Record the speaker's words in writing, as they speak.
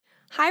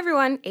Hi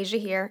everyone, Asia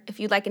here. If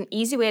you'd like an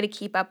easy way to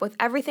keep up with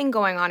everything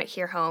going on at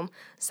Here Home,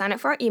 sign up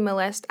for our email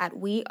list at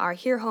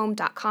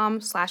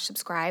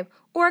weareherehome.com/subscribe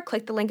or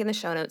click the link in the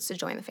show notes to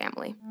join the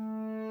family.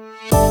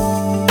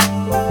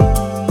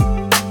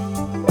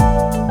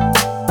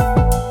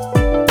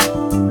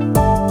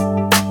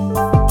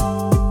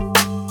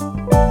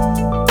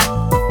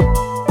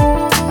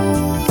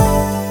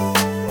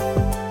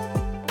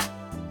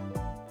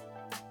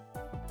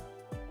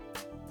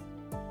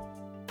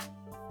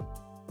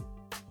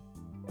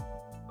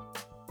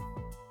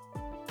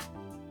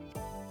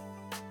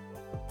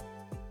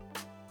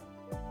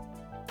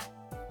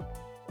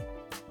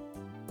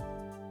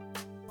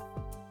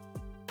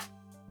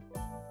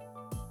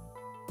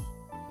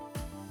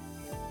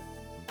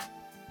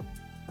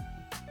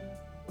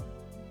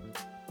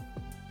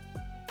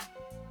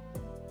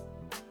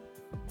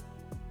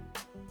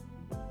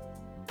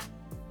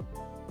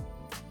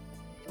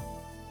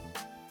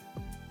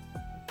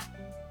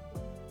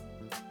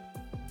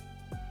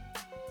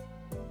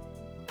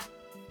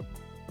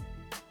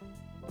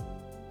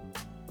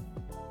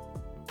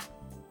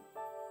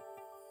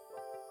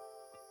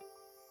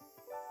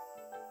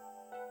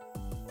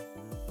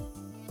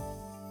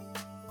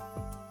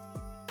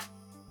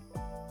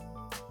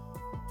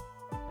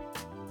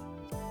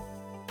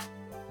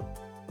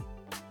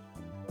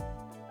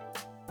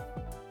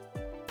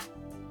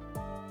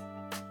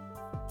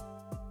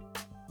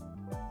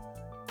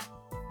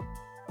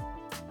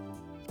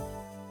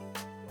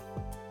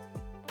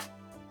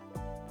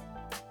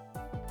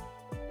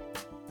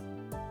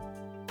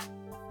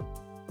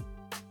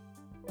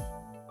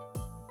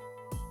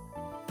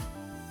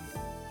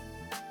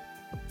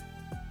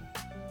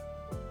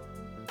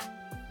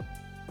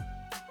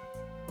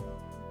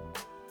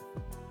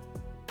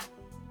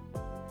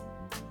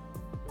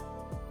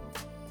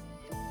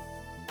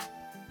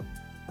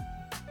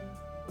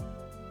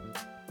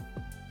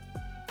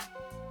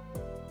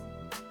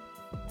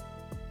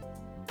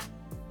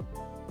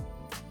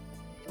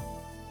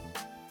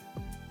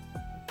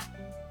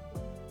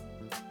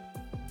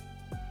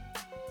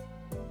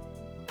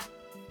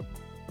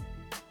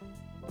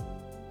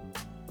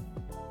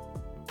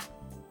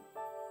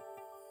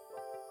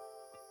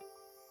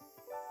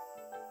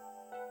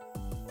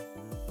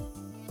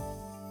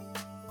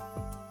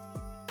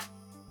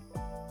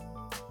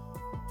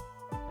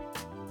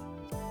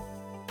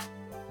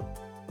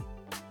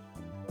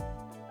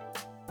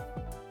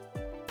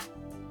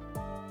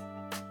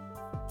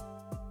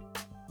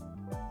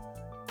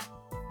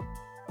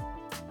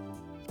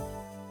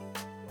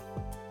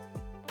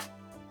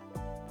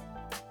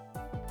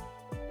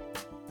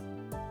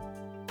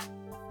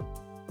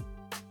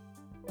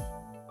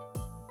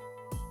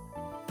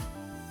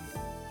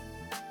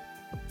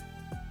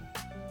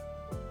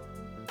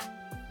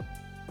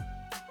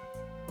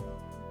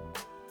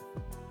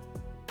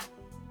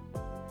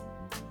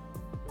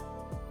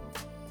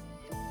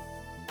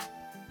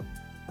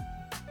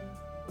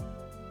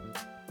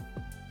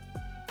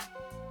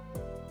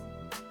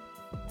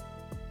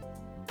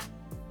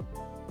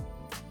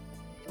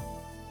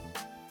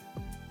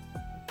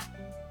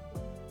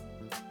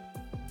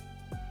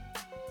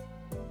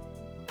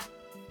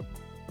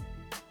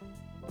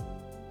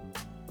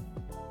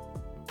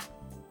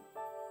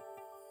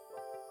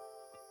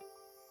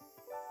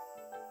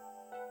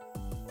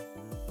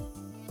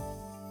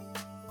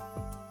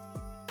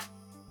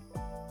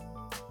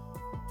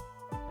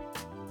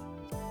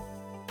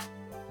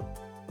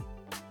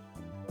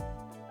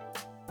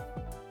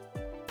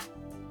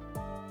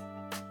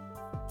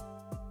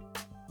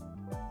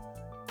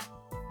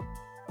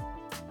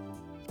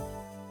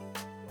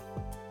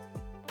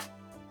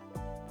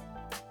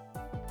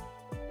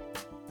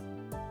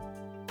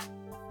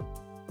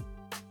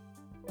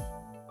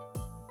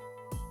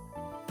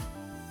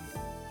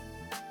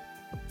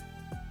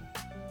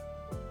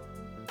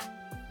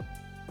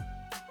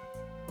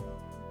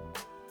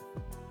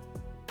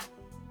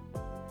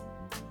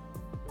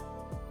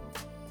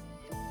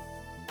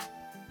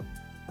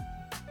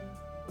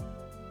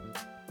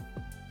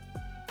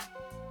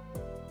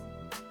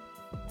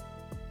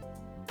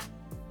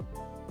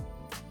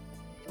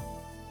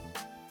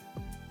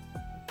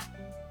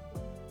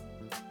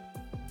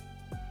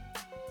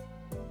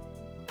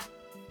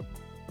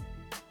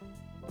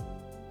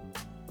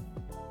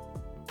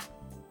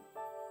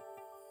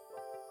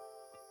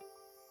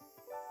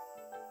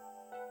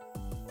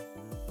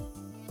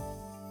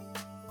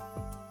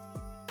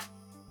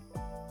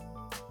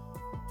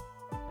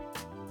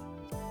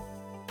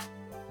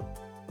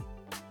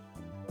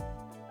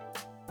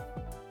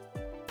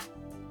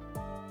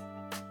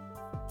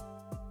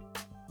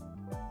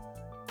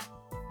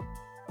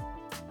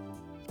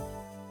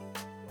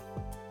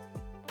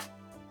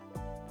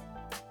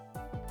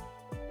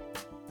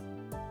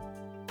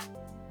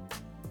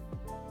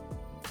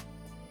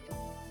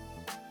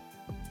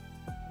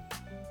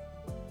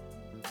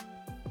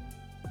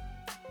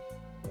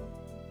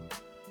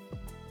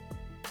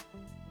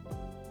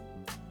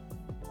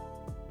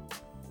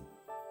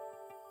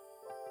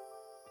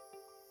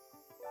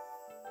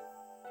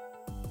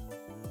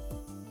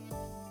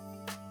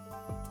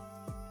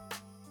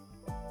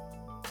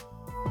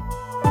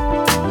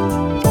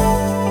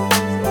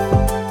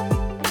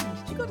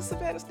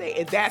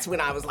 And that's when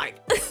I was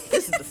like,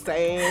 this is the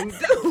same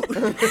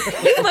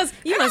dude.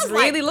 You must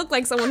really look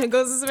like someone who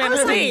goes to Savannah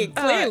State,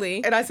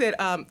 clearly. And I said,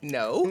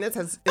 no.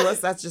 Unless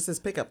that's just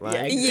his pickup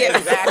line. Yeah,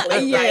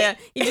 exactly. Yeah, Right?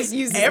 he just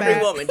uses Every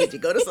that. woman, did you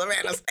go to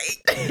Savannah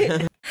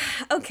State?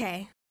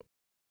 Okay.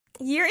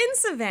 You're in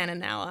Savannah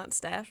now, Aunt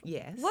Steph.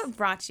 Yes. What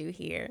brought you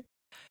here?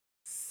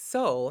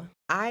 So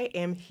I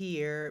am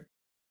here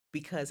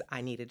because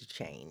I needed a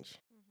change.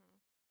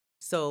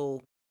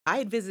 So I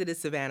had visited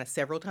Savannah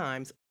several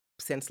times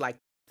since like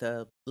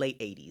the late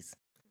 80s.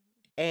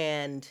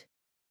 And,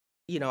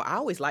 I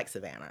always liked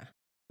Savannah,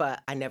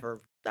 but I never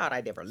thought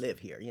I'd ever live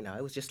here.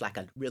 It was just like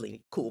a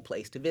really cool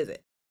place to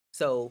visit.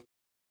 So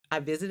I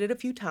visited a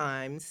few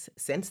times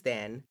since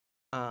then.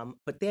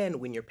 But then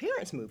when your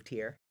parents moved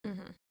here,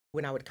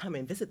 when I would come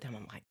and visit them,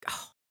 I'm like,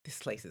 oh, this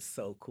place is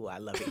so cool. I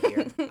love it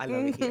here. I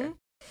love it here.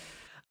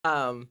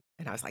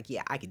 And I was like,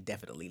 yeah, I could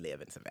definitely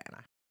live in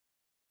Savannah.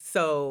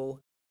 So.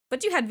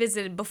 But you had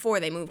visited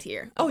before they moved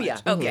here. Oh, yeah.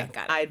 Okay, Yeah.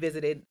 got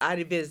it. I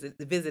had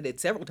visited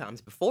several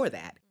times before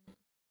that.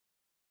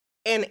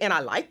 And I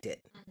liked it.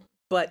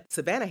 But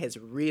Savannah has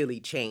really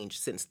changed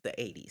since the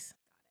 80s.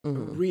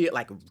 Real,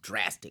 like,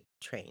 drastic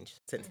change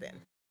since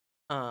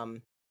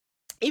then.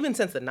 Even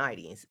since the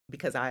 90s,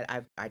 because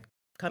I'd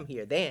come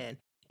here then,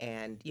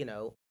 and,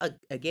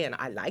 again,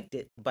 I liked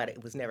it, but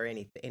it was never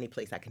any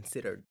place I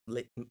considered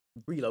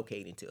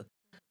relocating to.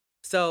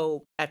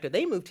 So after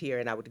they moved here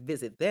and I would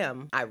visit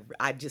them,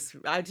 I just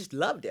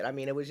loved it. I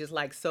mean, it was just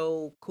like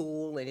so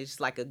cool, and it's just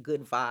like a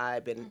good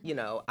vibe, and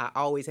I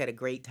always had a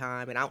great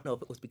time. And I don't know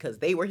if it was because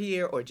they were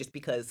here or just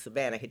because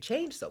Savannah had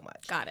changed so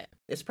much. Got it.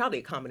 It's probably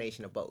a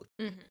combination of both.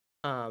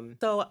 So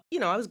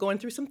I was going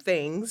through some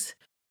things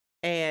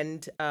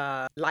and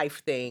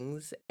life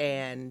things,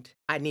 and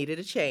I needed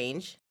a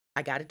change.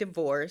 I got a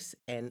divorce,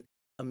 and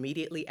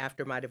immediately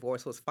after my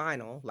divorce was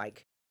final,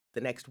 like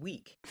the next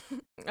week.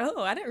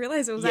 Oh, I didn't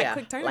realize it was that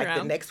quick turnaround. Like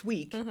the next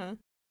week,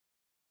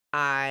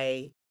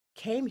 I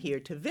came here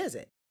to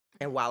visit.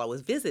 And while I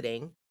was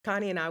visiting,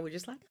 Connie and I were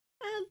just like,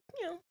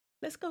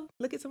 let's go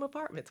look at some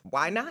apartments.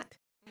 Why not?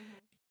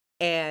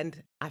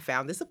 And I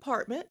found this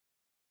apartment,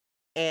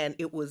 and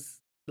it was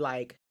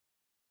like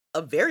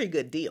a very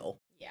good deal.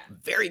 Yeah.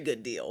 Very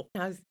good deal.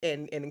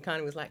 And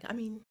Connie was like, I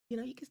mean,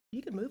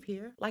 you could move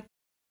here. Like,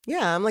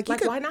 yeah, I'm like,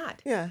 why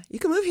not? Yeah, you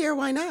can move here.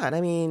 Why not?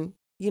 I mean,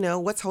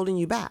 what's holding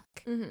you back?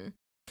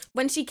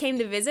 When she came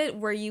to visit,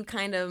 were you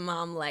kind of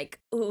mom like,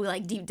 ooh,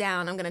 like deep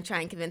down, I'm gonna try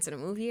and convince her to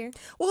move here?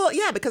 Well,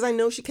 yeah, because I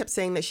know she kept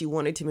saying that she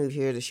wanted to move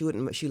here, that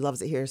she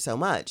loves it here so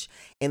much,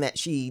 and that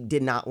she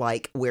did not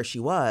like where she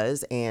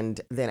was. And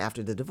then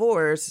after the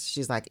divorce,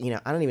 she's like,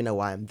 I don't even know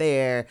why I'm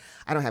there.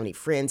 I don't have any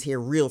friends here,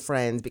 real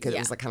friends, because it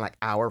was like kind of like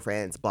our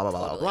friends, blah blah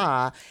blah blah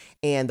blah.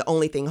 And the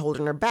only thing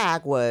holding her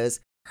back was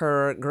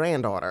her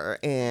granddaughter.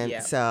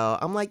 And so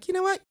I'm like, you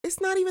know what? It's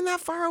not even that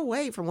far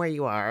away from where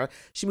you are.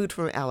 She moved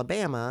from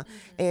Alabama,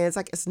 and it's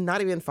like, it's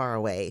not even far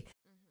away.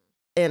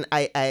 And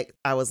I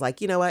was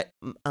like, you know what?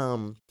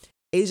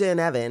 Asia and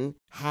Evan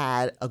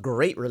had a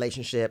great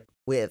relationship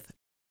with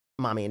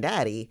mommy and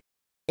daddy,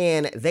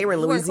 and they were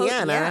in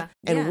Louisiana,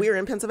 and we're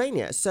in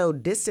Pennsylvania. So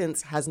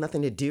distance has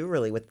nothing to do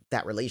really with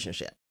that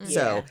relationship.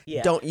 So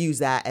don't use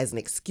that as an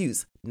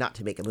excuse not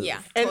to make a move. Yeah,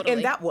 totally.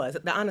 And that was,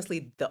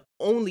 honestly, the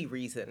only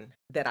reason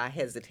that I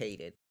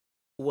hesitated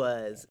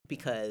was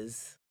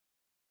because,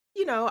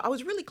 I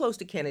was really close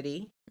to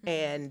Kennedy,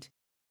 and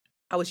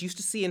I was used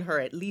to seeing her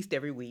at least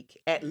every week.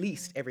 And,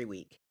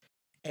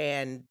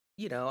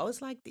 I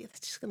was like,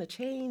 it's just going to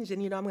change,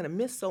 and, I'm going to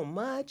miss so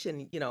much,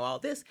 and, all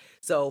this.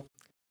 So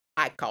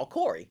I called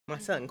Corey, my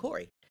son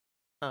Corey,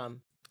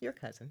 your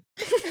cousin.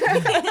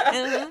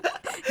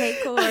 Hey,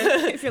 Corey,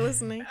 if you're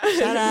listening.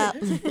 Shut up.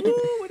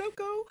 Ooh, what up,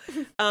 go?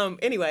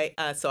 Anyway,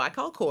 so I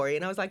called Corey,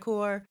 and I was like,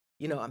 Corey,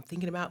 I'm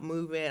thinking about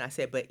moving. I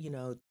said, but,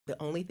 the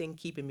only thing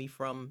keeping me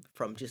from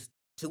just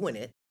doing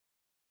it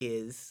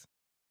is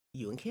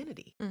you and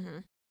Kennedy.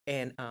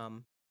 And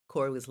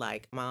Corey was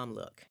like, Mom,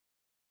 look,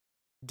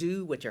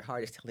 do what your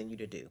heart is telling you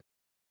to do.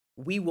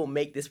 We will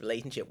make this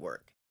relationship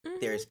work.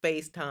 There's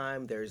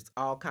FaceTime, there's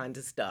all kinds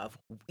of stuff.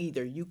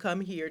 Either you come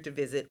here to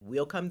visit,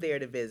 we'll come there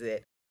to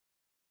visit.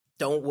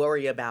 Don't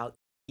worry about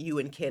you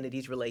and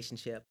Kennedy's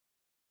relationship.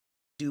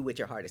 Do what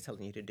your heart is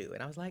telling you to do.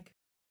 And I was like,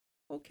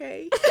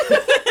 okay.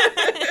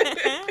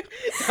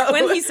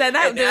 When he said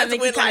that, did that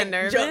make you kind of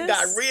nervous? Jump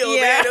got real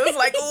bad. It was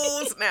like,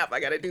 oh snap! I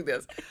got to do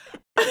this.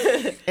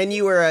 And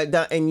you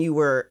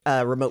were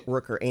a remote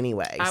worker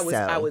anyway.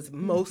 I was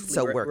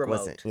mostly work remote.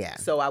 Wasn't, yeah.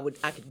 So I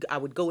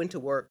would go into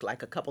work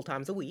like a couple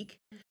times a week,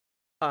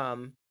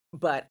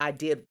 but I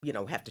did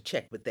have to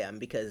check with them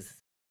because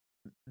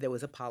there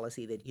was a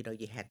policy that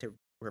you had to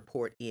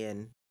report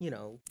in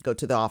go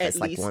to the office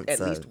at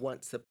least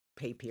once a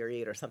pay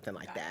period or something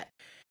like that.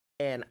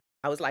 And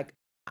I was like,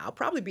 I'll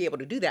probably be able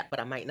to do that, but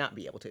I might not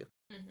be able to.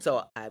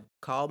 So I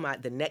called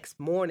the next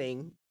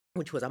morning,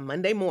 which was a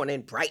Monday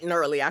morning, bright and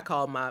early. I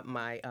called my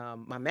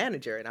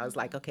manager, and I was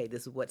like, okay,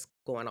 this is what's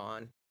going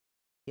on.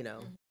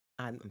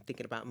 I'm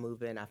thinking about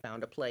moving. I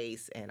found a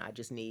place, and I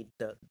just need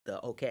the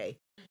okay.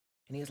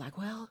 And he was like,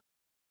 well,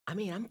 I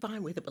mean, I'm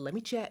fine with it, but let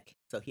me check.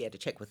 So he had to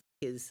check with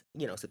his,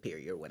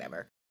 superior or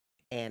whatever.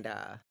 And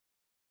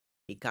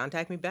he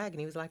contacted me back and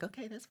he was like,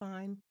 okay, that's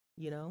fine.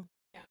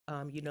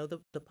 The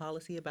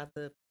policy about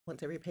the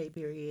once every pay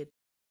period.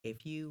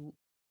 If you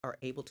are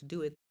able to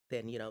do it,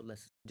 then,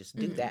 let's just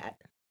do that.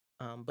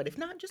 But if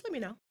not, just let me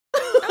know.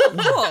 Oh,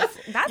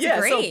 cool. That's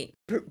great.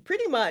 So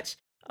pretty much,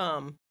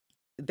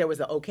 there was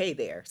an okay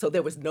there. So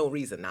there was no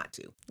reason not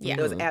to. Yeah.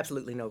 There was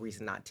absolutely no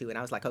reason not to. And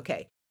I was like,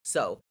 okay.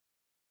 So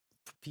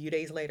a few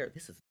days later,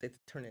 it's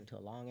turned into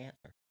a long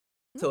answer.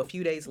 So a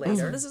few days later,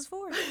 that's what this is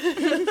for.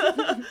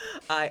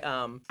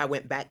 I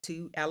went back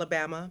to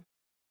Alabama,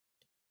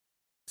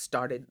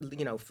 started,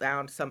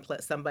 found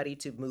somebody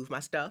to move my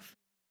stuff,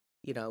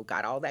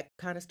 got all that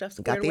kind of stuff.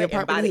 Got the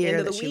apartment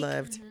here that she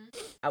loved.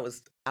 I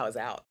was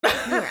out. You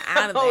were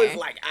out of there. I was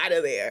like out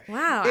of there.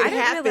 Wow, It I didn't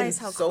happened realize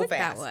how so quick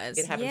fast. that was.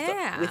 It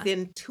happened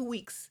within 2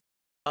 weeks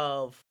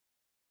of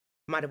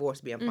my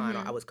divorce being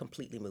final. I was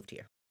completely moved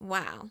here.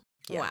 Wow.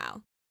 Yeah.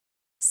 Wow.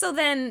 So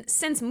then,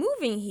 since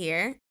moving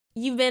here,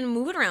 you've been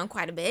moving around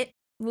quite a bit,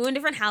 moving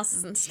different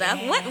houses and stuff.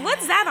 Yeah.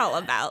 What's that all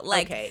about?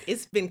 Okay,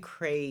 it's been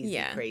crazy,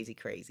 Yeah.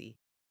 crazy.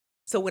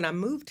 So when I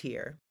moved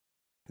here,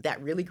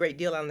 that really great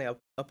deal on the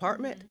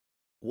apartment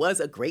was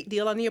a great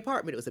deal on the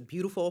apartment. It was a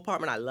beautiful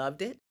apartment. I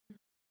loved it.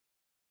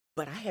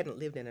 But I hadn't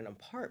lived in an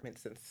apartment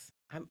since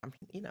I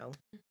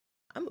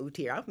moved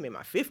here. I'm in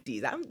my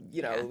 50s.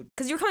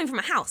 Because you're coming from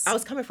a house. I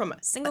was coming from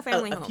Single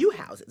family a home. few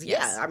houses.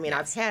 Yes, Yeah, I mean,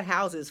 yes. I've had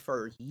houses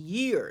for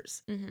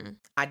years. Mm-hmm.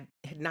 I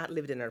had not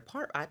lived in an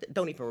apartment. I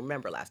don't even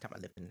remember last time I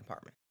lived in an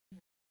apartment.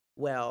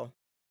 Well,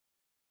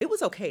 it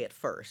was okay at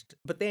first,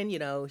 but then you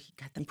got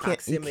the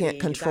proximity. You can't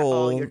got all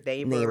control your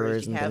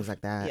neighbors you and have- things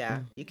like that.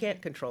 Yeah, you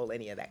can't control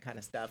any of that kind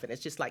of stuff, and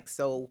it's just like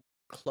so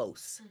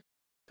close.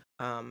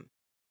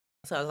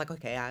 So I was like,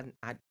 okay,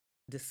 I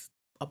this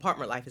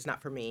apartment life is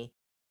not for me.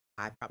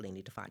 I probably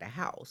need to find a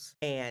house,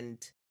 and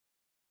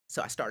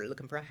so I started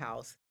looking for a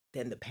house.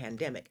 Then the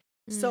pandemic.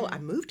 So I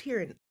moved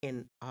here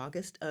in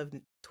August of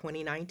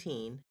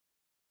 2019.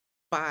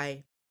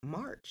 By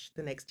March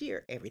the next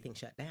year, everything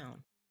shut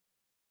down.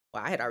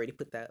 Well, I had already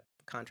put the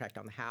contract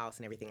on the house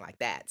and everything like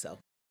that, so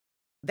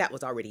that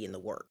was already in the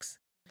works.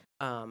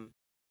 And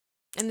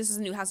this is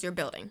a new house you're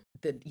building.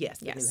 The new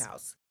Yes.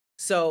 house.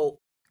 So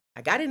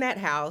I got in that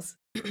house,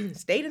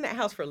 stayed in that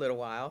house for a little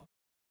while,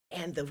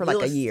 and the For like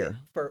real a estate- year.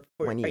 for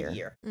 1 a year.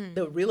 year, Mm.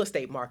 the real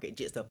estate market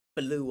just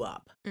blew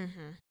up.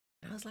 Mm-hmm.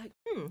 And I was like,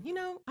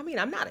 I mean,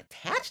 I'm not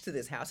attached to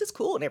this house. It's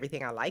cool and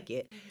everything. I like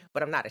it,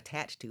 but I'm not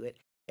attached to it.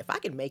 If I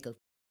can make a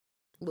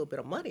little bit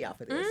of money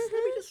off of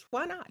this,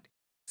 why not?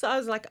 So I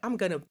was like, I'm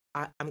gonna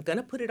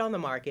put it on the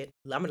market.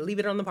 I'm gonna leave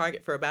it on the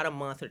market for about a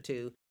month or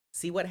two,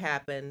 see what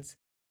happens.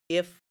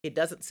 If it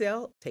doesn't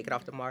sell, take it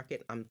off the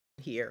market. I'm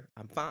here.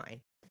 I'm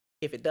fine.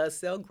 If it does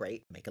sell,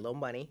 great. Make a little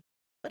money.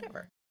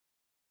 Whatever.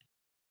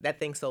 That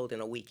thing sold in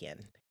a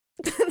weekend.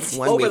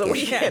 Over the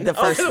weekend. The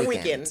first Over the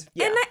weekend. weekend.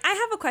 Yeah. And I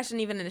have a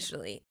question even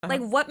initially. Uh-huh.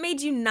 Like, what made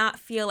you not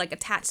feel, like,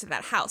 attached to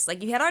that house?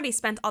 Like, you had already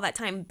spent all that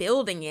time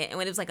building it, and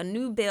when it was, like, a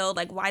new build,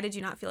 like, why did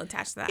you not feel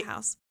attached to that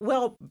house?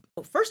 Well,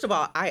 first of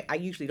all, I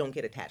usually don't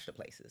get attached to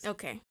places.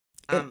 Okay.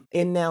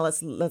 And now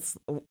let's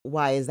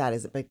why is that?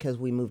 Is it because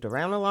we moved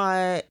around a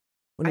lot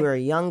when we were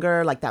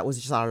younger? Like that was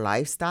just our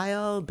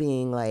lifestyle,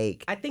 being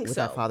like I think with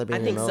so. our father being I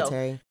in the think so.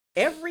 military.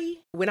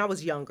 When I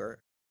was younger,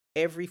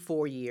 every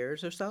 4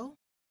 years or so,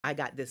 I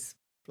got this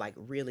like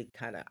really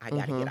kind of I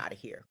got to get out of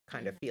here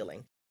kind of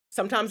feeling.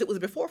 Sometimes it was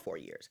before 4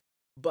 years,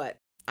 but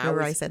I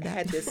Remember always I said that?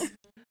 had this.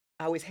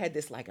 I always had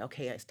this like,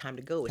 okay, it's time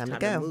to go. It's Time time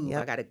to to go. move.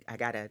 Yep. I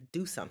gotta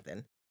do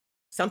something.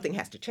 Something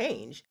has to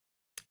change.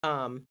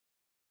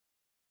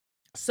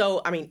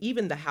 So I mean,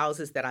 even the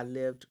houses that I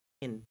lived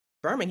in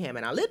Birmingham,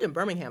 and I lived in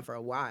Birmingham for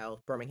a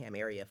while, Birmingham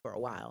area for a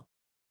while.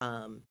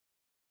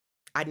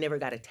 I never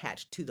got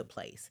attached to the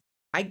place.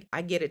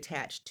 I get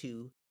attached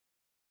to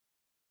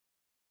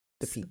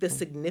The people. the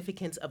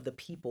significance of the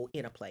people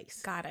in a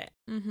place, Got it.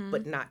 Mm-hmm.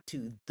 but not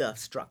to the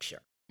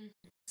structure.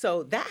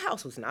 So that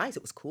house was nice.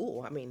 It was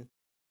cool. I mean,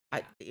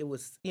 it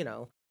was,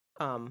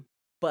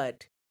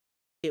 but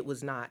it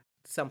was not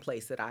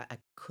someplace that I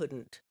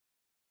couldn't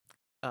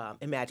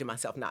imagine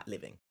myself not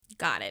living.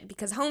 Got it.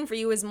 Because home for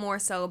you is more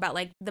so about,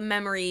 like, the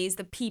memories,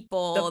 the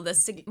people,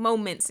 the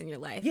moments in your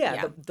life.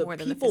 Yeah, the more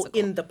than people physical.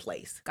 in the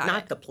place, Got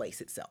not it. the place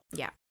itself.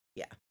 Yeah.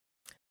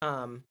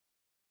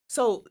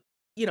 So,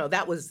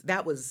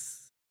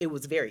 it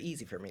was very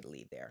easy for me to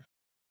leave there.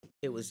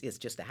 It's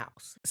just a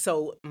house.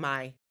 So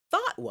my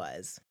thought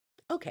was,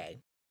 okay,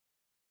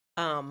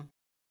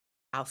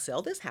 I'll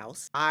sell this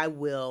house. I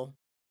will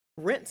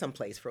rent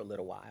someplace for a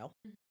little while,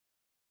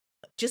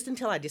 just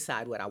until I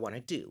decide what I want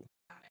to do.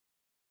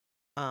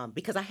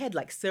 Because I had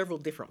like several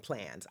different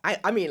plans.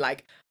 I mean,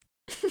 like,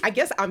 I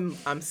guess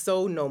I'm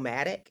so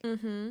nomadic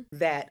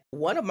that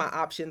one of my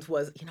options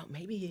was,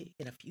 maybe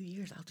in a few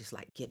years I'll just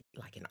like get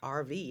like an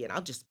RV and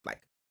I'll just like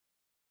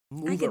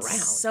move I could around.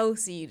 so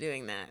see you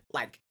doing that.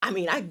 Like, I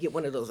mean, I get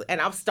one of those,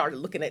 and I've started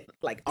looking at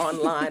like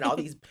online all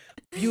these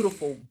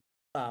beautiful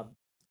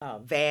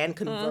van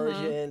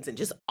conversions and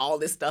just all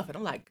this stuff. And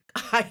I'm like,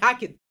 I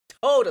could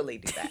totally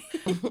do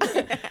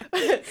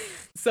that.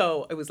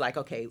 So it was like,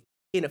 okay,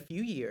 in a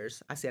few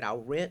years, I said,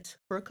 I'll rent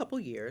for a couple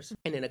years.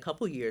 And in a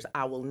couple years,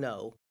 I will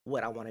know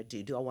what I want to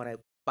do. Do I want to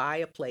buy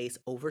a place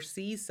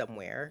overseas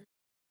somewhere?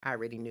 I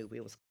already knew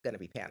it was going to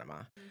be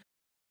Panama.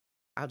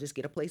 I'll just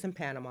get a place in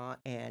Panama,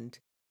 and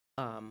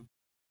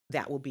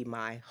that will be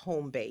my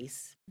home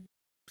base,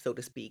 so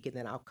to speak. And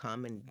then I'll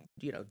come and,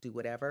 do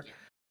whatever.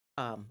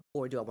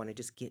 Or do I want to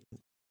just get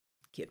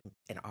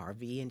an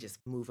RV and just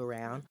move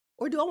around?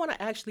 Or do I want to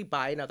actually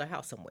buy another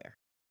house somewhere?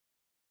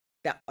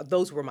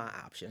 Those were my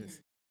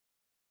options.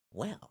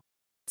 Well,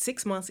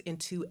 6 months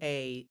into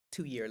a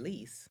 2-year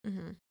lease,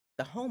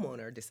 the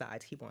homeowner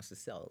decides he wants to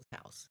sell his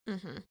house.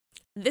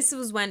 This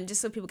was when, just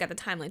so people get the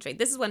timeline straight,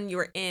 this is when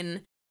you're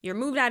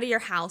moved out of your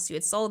house, you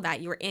had sold that,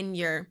 you were in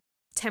your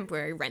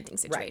temporary renting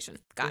situation.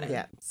 Right. Got it.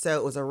 Yeah. So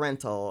it was a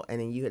rental, and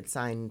then you had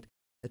signed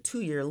a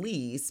 2-year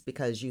lease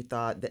because you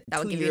thought that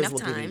 2 years will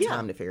give you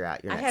time to figure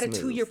out your next move. I had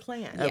a 2-year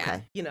plan. Yeah.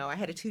 Okay. I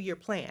had a 2-year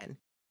plan,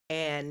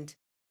 and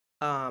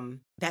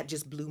that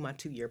just blew my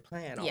 2-year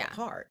plan all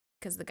apart.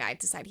 Because the guy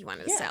decided he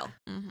wanted to sell.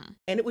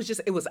 And it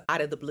was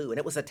out of the blue, and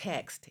it was a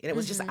text, and it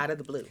was just out of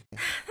the blue.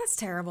 That's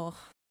terrible.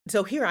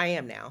 So here I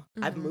am now.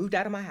 I've moved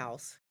out of my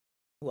house.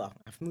 Well,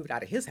 I've moved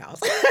out of his house.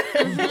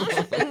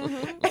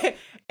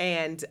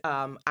 And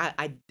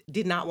I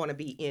did not want to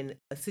be in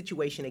a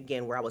situation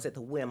again where I was at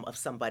the whim of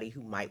somebody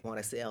who might want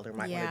to sell or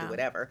might want to do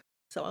whatever.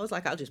 So I was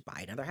like, I'll just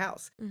buy another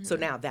house. So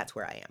now that's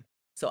where I am.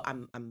 So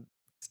I'm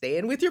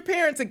staying with your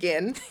parents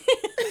again.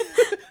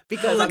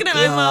 Because looking at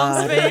my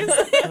mom's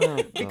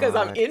face. Because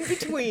I'm in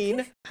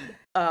between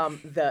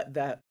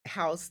the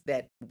house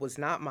that was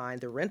not mine,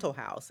 the rental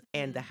house,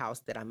 and the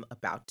house that I'm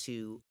about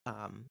to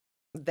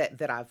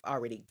that I've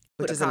already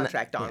put a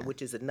contract on,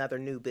 which is another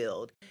new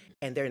build,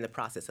 and they're in the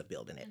process of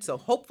building it. So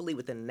hopefully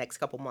within the next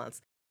couple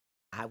months,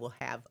 I will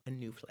have a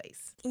new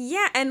place.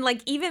 Yeah, and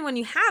like even when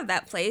you have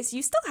that place,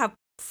 you still have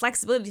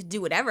flexibility to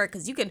do whatever,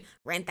 because you could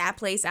rent that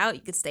place out,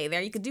 you could stay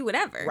there, you could do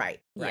whatever. Right.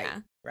 Yeah.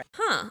 Right.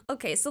 Huh.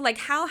 Okay. So like,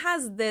 how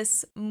has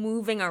this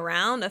moving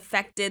around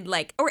affected,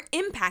 like, or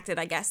impacted,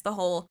 I guess, the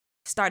whole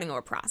starting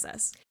over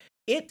process?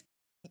 It,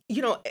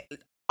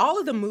 all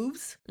of the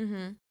moves,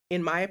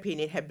 in my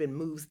opinion, have been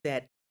moves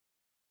that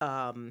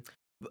kind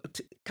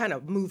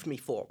of moved me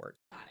forward.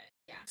 Got it.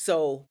 Yeah.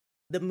 So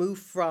the move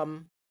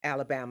from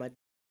Alabama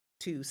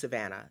to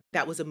Savannah,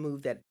 that was a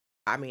move that,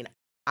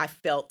 I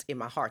felt in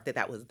my heart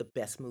that was the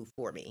best move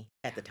for me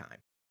at the time.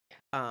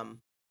 Yeah.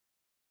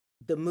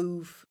 The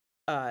move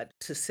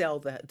to sell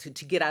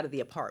to get out of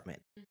the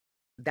apartment,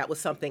 that was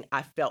something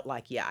I felt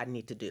like, I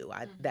need to do.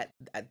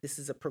 This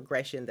is a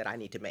progression that I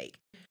need to make.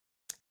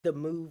 The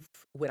move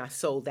when I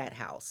sold that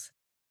house,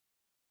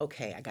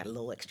 okay, I got a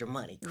little extra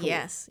money. Cool.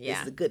 Yes, yeah.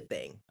 This is a good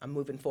thing. I'm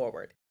moving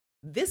forward.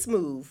 This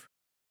move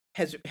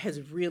has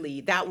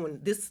really,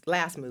 this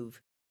last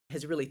move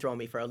has really thrown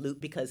me for a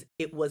loop, because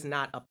it was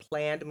not a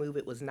planned move.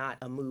 It was not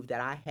a move that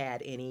I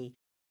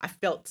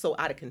felt so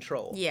out of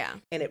control. Yeah.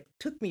 And it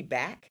took me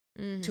back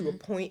to a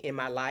point in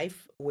my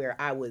life where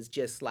I was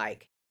just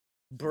like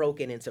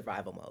broken in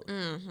survival mode.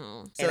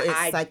 So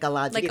it's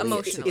psychological. Like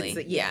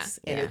emotionally. Yes.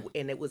 And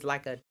it was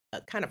like a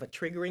kind of a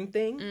triggering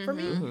thing for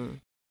me.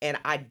 And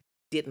I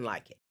didn't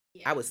like it.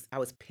 Yeah. I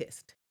was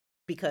pissed,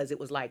 because it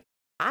was like,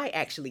 I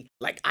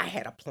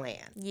had a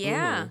plan.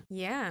 Yeah.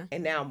 Yeah.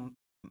 And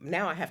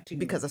now I have to,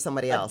 because of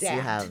somebody else. Adapt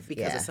you have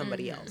because of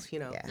somebody else,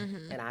 Yeah.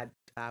 And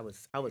I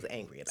was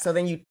angry about it. So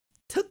then you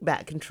took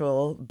back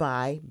control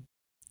by,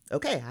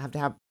 okay, I have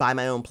to buy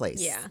my own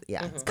place. Yeah.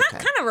 Yeah. It's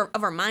kind of a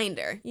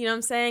reminder. You know what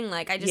I'm saying?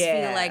 Like, I just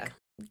feel like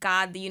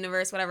God, the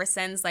universe, whatever,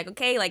 sends like,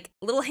 okay, like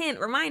little hint,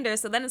 reminder.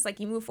 So then it's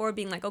like you move forward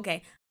being like,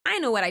 okay, I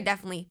know what I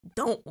definitely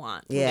don't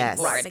want. Yes,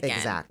 right, again.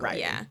 Exactly. Right.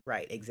 Yeah.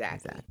 Right.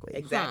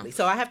 Exactly. Huh.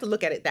 So I have to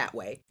look at it that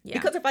way. Yeah.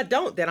 Because if I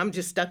don't, then I'm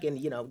just stuck in,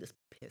 this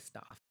pissed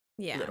off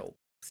little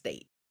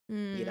state.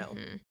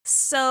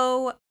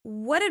 So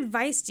what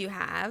advice do you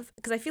have?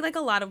 Because I feel like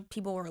a lot of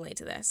people will relate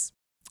to this.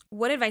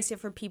 What advice do you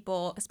have for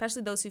people,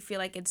 especially those who feel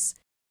like it's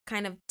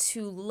kind of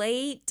too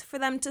late for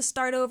them to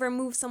start over,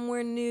 move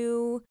somewhere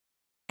new?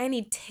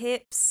 Any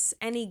tips,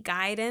 any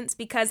guidance?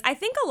 Because I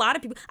think a lot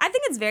of people, I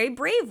think it's very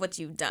brave what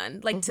you've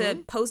done, like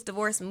to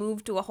post-divorce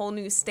move to a whole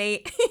new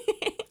state.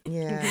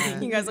 Yeah.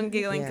 You guys, I'm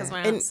giggling because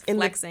my aunt's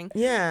flexing.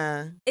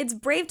 It's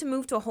brave to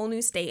move to a whole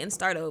new state and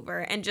start over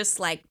and just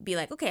like be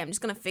like, okay, I'm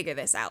just going to figure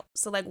this out.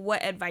 So like,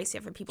 what advice do you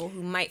have for people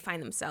who might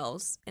find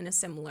themselves in a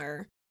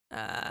similar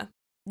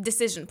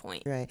decision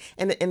point? Right.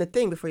 And the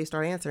thing before you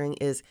start answering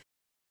is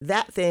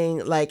that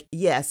thing, like,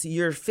 yes,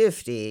 you're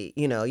 50,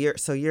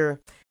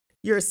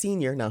 you're a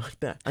senior. No,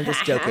 I'm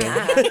just joking.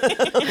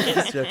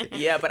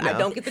 Yeah, but I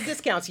don't get the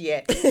discounts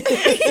yet.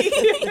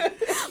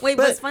 Wait,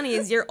 but what's funny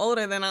is you're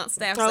older than Aunt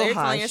Steph, so you're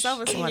calling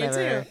yourself a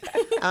senior too.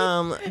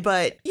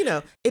 But,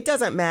 it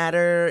doesn't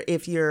matter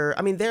if there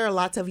are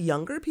lots of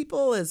younger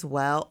people as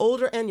well,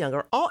 older and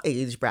younger, all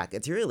age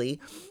brackets really,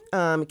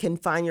 can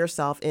find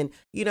yourself in,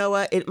 you know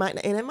what, it might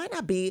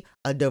not be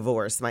a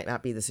divorce, might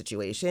not be the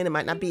situation. It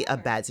might not be a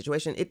bad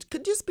situation. It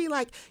could just be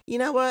like, you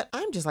know what,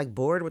 I'm just like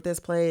bored with this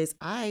place.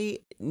 I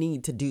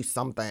need to do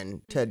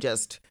something to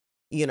just,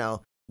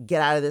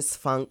 get out of this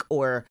funk,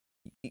 or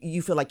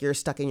you feel like you're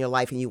stuck in your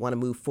life and you want to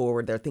move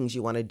forward. There are things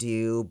you want to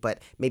do,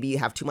 but maybe you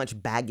have too much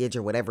baggage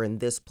or whatever in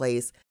this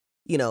place,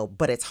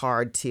 but it's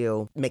hard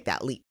to make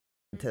that leap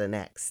to the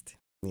next,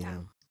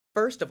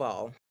 First of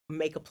all,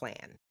 make a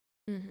plan.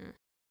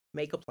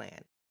 Make a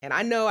plan. And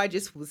I know I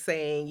just was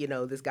saying,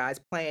 this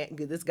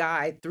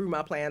guy threw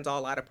my plans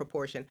all out of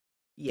proportion.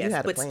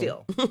 Yes, but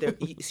still,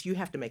 you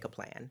have to make a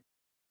plan.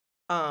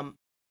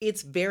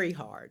 It's very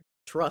hard.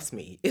 Trust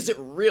me, it's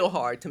real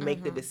hard to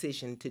make the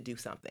decision to do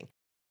something.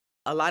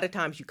 A lot of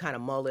times you kind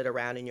of mull it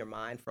around in your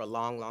mind for a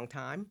long, long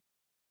time,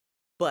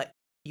 but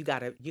you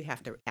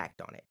have to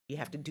act on it. You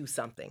have to do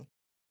something,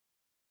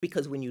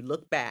 because when you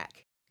look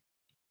back,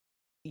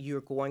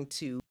 you're going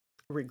to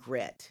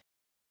regret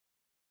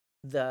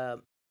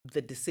the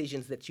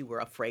decisions that you were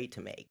afraid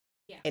to make.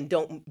 Yeah. And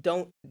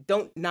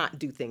don't not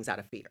do things out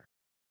of fear.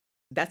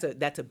 That's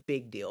a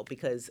big deal,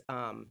 because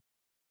I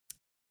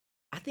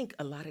think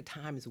a lot of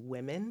times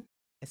women,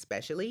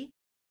 especially,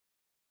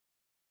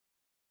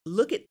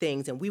 look at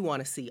things and we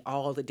want to see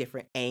all the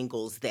different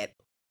angles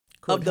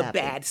of the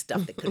bad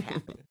stuff that could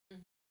happen.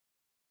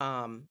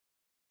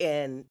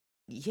 And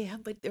yeah,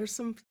 but there's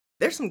some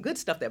good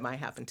stuff that might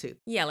happen too.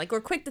 Yeah, like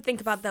we're quick to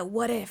think about the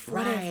what if.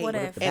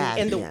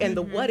 And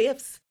the what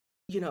ifs,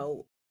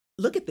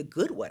 look at the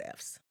good what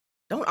ifs.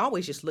 Don't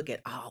always just look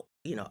at, I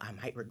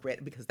might regret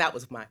it, because that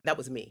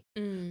was me.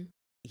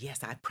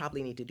 Yes, I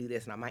probably need to do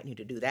this, and I might need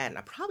to do that, and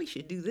I probably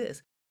should do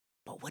this.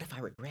 But what if I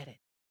regret it?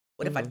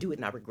 What if I do it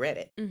and I regret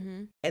it?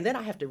 And then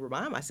I have to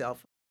remind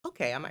myself,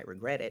 okay, I might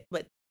regret it,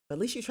 but at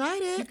least you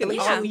tried it.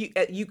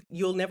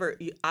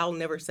 I'll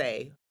never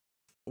say,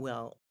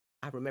 well,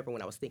 I remember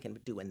when I was thinking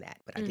of doing that,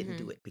 but I didn't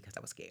do it because I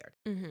was scared.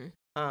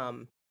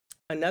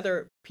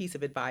 Another piece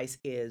of advice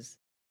is,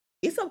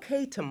 it's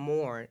okay to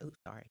mourn.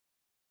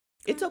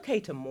 It's okay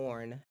to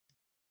mourn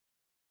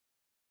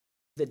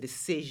the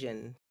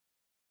decision.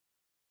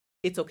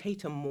 It's okay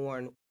to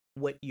mourn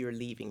what you're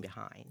leaving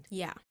behind.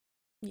 Yeah.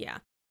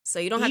 So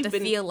you don't have to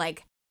feel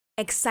like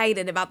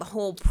excited about the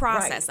whole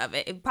process of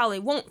it. It probably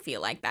won't feel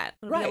like that.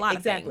 It'll be a lot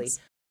of things.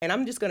 And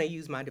I'm just going to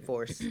use my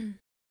divorce,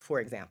 for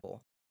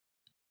example.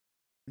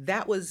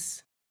 That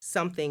was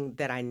something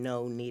that I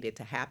know needed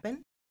to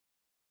happen.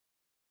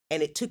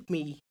 And it took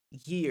me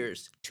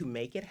years to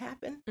make it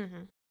happen.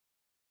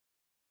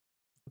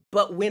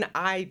 But when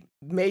I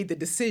made the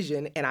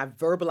decision and I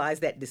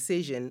verbalized that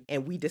decision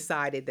and we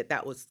decided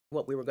that was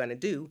what we were going to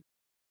do,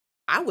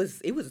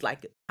 it was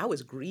like I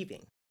was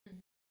grieving.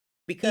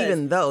 Because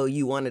even though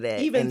you wanted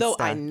it, even though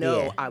I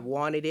know I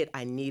wanted it,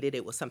 I needed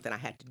it, was something I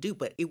had to do,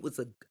 but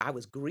I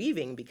was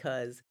grieving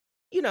because,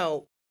 it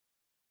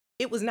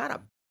was not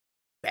a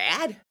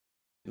bad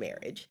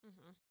marriage,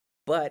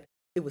 but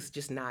it was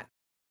just not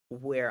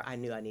where I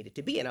knew I needed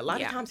to be. And a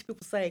lot of times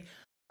people say,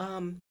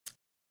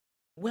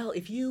 well,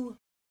 if you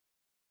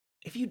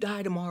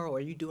die tomorrow, are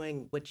you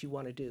doing what you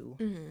want to do?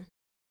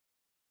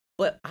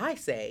 But I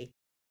say,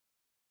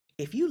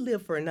 if you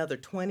live for another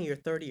 20 or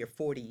 30 or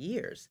 40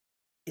 years,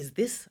 is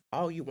this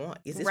all you want?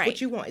 Is this what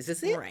you want? Is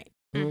this it? Right.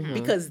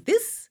 Because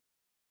this,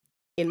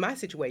 in my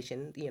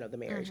situation, the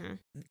marriage,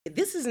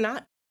 this is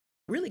not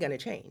really going to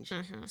change.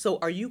 So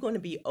are you going to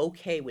be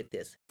okay with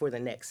this for the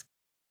next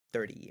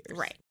 30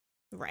 years?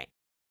 Right.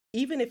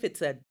 Even if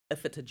it's a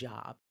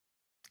job,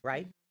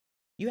 right?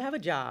 You have a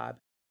job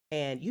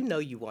and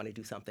you want to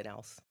do something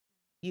else.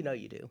 You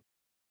do.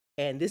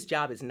 And this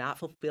job is not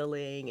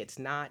fulfilling. It's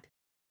not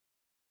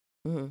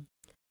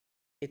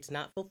it's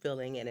not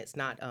fulfilling, and it's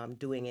not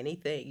doing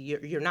anything.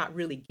 You're not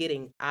really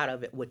getting out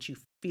of it what you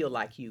feel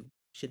like you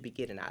should be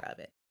getting out of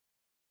it.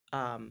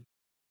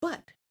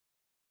 But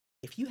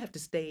if you have to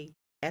stay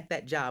at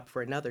that job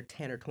for another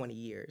 10 or 20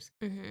 years,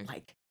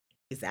 like,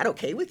 is that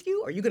okay with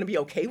you? Are you going to be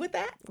okay with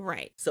that?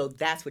 Right. So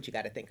that's what you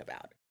got to think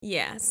about.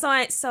 Yeah.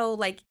 So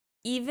like,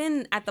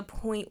 even at the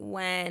point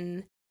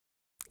when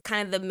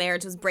kind of the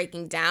marriage was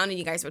breaking down and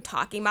you guys were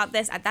talking about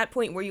this, at that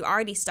point, were you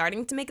already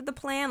starting to make the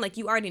plan? Like,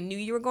 you already knew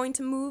you were going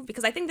to move?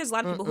 Because I think there's a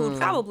lot of people who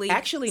probably...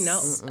 Actually,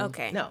 no.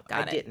 Okay. No,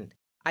 I didn't.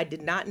 I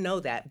did not know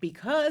that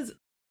because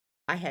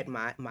I had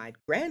my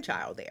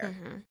grandchild there.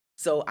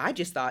 So I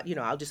just thought,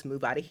 I'll just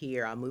move out of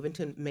here. I'll move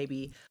into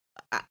maybe...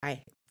 I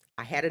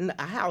had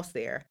a house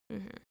there.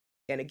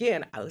 And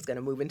again, I was going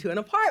to move into an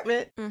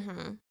apartment.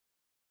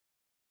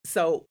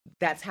 So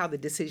that's how the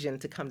decision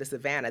to come to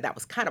Savannah, that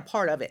was kind of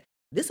part of it.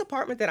 This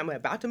apartment that I'm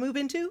about to move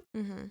into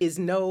is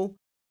no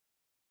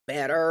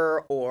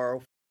better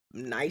or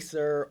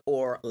nicer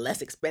or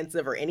less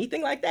expensive or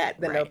anything like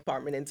that than the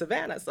apartment in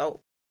Savannah.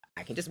 So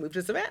I can just move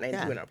to Savannah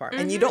and do an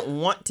apartment. And you don't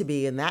want to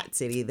be in that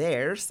city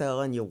there,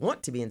 and you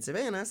want to be in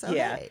Savannah. So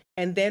yeah. Hey.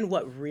 And then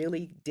what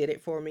really did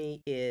it for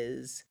me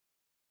is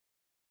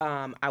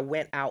I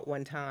went out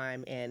one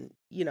time and,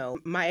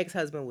 my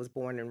ex-husband was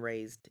born and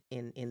raised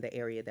in the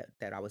area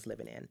that I was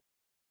living in.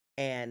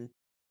 And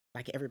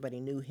like everybody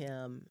knew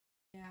him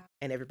Yeah.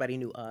 and everybody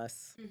knew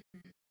us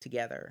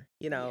together,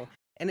 Yeah.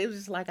 and it was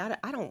just like, I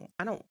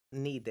don't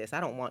need this. I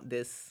don't want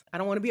this. I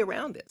don't want to be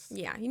around this.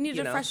 Yeah. You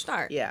needed a fresh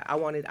start. Yeah.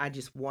 I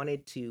just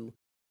wanted to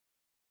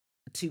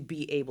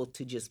be able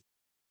to just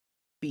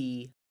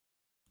be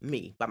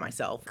me by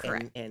myself.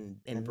 Correct.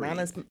 And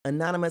breathe.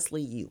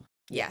 Anonymously you.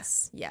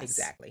 Yes. Yes.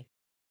 Exactly.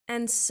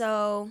 And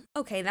so,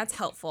 okay, that's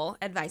helpful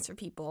advice for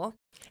people.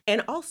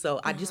 And also,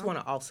 I just want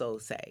to also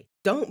say,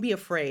 don't be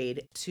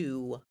afraid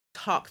to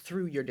talk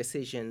through your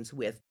decisions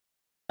with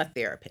a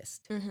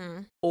therapist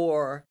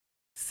or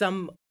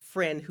some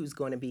friend who's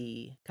going to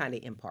be kind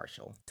of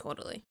impartial.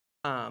 Totally.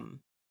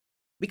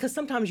 Because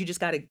sometimes you just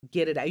got to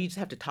get it out. You just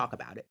have to talk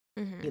about it.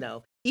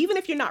 Even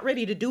if you're not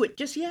ready to do it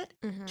just yet,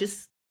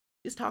 just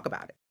talk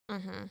about it.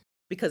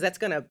 Because that's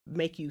going to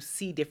make you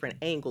see different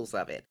angles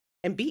of it.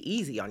 And be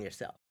easy on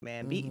yourself,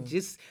 man.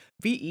 Just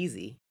be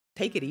easy.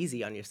 Take it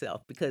easy on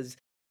yourself, because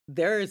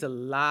there is a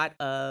lot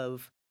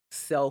of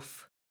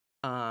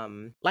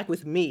like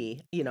with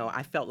me,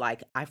 I felt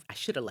like I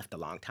should have left a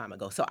long time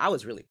ago. So I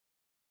was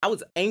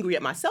angry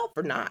at myself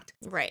for not.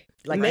 Right.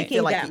 Like making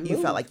you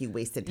felt like you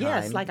wasted time.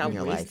 Yes, like I in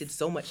your wasted life.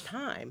 so much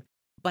time.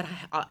 But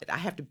I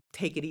have to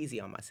take it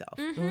easy on myself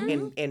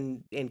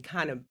and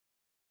kind of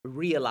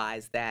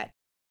realize that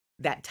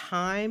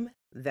time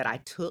that I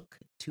took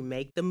to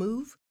make the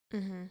move,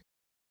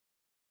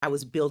 I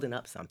was building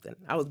up something.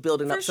 I was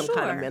building up some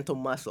kind of mental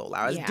muscle.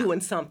 I was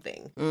doing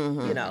something,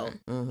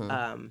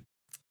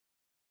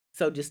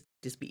 So just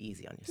be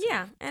easy on yourself.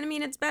 Yeah, and I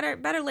mean, it's better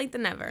late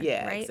than never.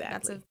 Yeah, right? exactly.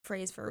 That's a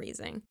phrase for a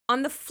reason.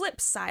 On the flip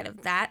side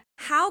of that,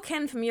 how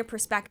can, from your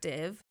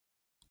perspective,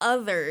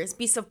 others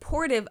be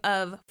supportive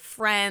of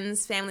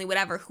friends, family,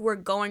 whatever, who are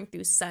going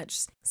through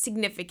such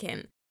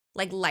significant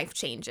life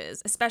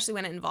changes, especially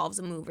when it involves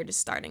a move or just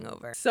starting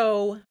over?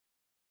 So,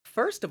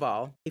 first of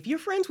all, if you're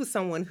friends with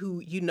someone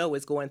who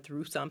is going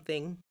through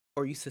something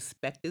or you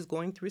suspect is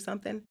going through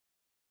something,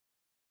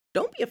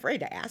 don't be afraid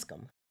to ask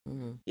them.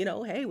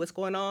 Hey, what's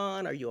going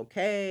on? Are you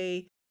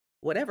okay?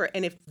 Whatever.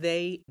 And if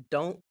they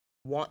don't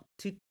want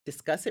to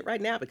discuss it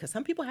right now, because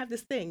some people have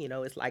this thing,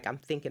 it's like, I'm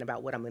thinking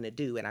about what I'm going to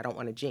do and I don't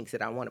want to jinx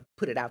it. I don't want to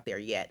put it out there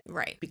yet.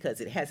 Right.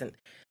 Because it hasn't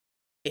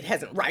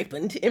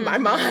ripened in my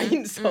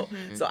mind. So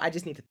I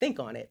just need to think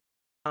on it.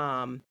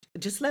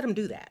 Just let them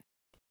do that.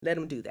 Let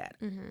them do that.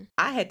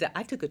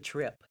 I took a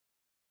trip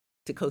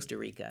to Costa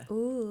Rica.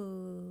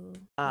 Ooh.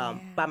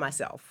 By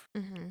myself.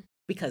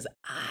 Because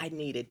I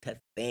needed to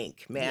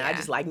think, man. Yeah. I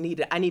just I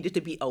needed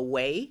to be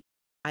away.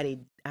 I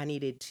didn't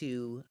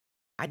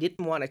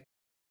want to,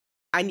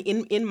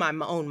 in my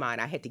own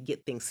mind, I had to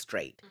get things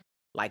straight.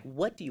 Like,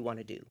 what do you want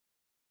to do?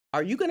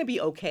 Are you going to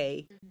be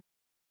okay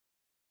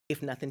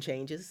if nothing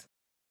changes?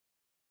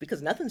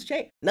 Because nothing's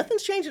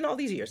changed in all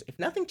these years. If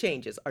nothing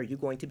changes, are you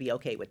going to be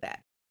okay with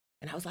that?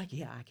 And I was like,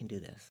 yeah, I can do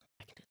this.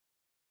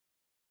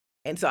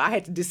 And so I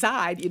had to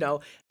decide,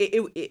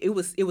 it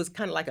was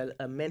kind of like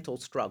a mental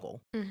struggle,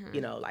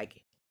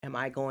 like, what am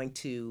I going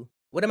to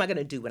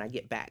do when I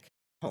get back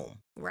home?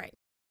 Right.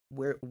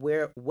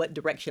 What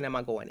direction am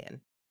I going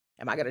in?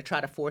 Am I going to try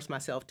to force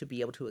myself to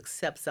be able to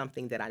accept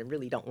something that I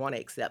really don't want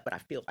to accept, but I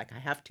feel like I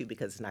have to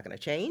because it's not going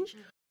to change?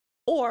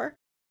 Or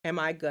am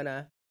I going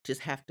to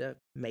just have to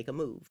make a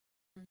move?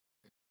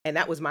 And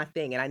that was my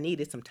thing. And I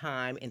needed some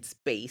time and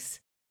space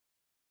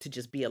to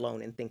just be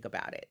alone and think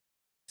about it.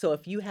 So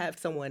if you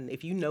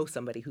know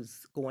somebody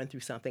who's going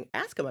through something,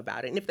 ask them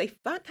about it. And if they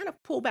kind of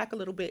pull back a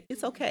little bit,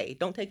 it's okay.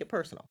 Don't take it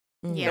personal.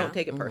 Yeah. Don't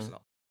take it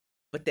personal.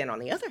 But then on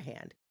the other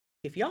hand,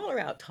 if y'all are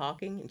out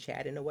talking and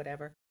chatting or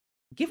whatever,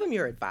 give them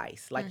your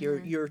advice, like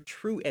your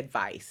true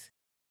advice.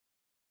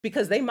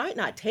 Because they might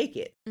not take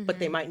it, but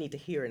they might need to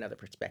hear another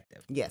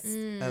perspective. Yes.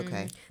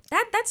 Okay.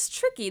 That's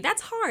tricky.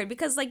 That's hard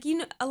because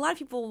a lot of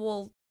people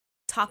will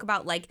talk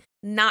about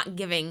not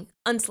giving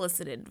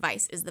unsolicited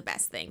advice is the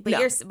best thing.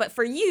 But but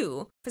for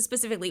you,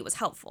 specifically, it was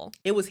helpful.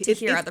 It was to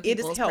hear other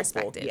people's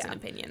perspectives and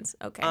opinions.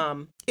 Okay.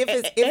 If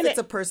it's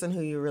a person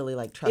who you really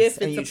trust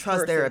and you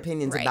trust their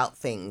opinions about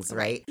things,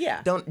 right?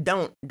 Yeah.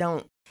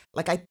 Don't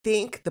I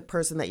think the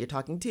person that you're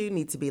talking to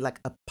needs to be a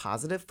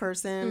positive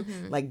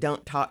person.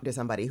 Don't talk to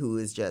somebody who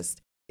is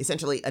just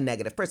essentially a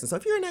negative person. So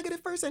if you're a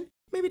negative person,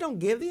 maybe don't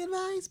give the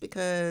advice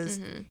because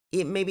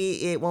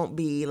it won't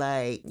be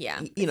they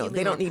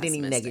don't need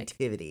any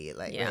negativity,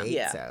 right?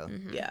 Yeah. So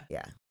yeah.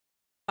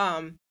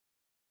 And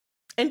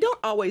don't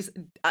always,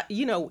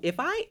 if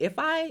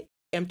I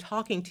am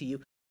talking to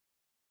you,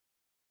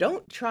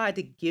 don't try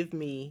to give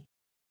me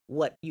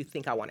what you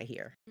think I want to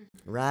hear.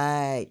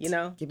 Right.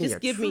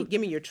 Give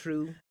me your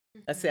true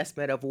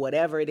assessment of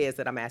whatever it is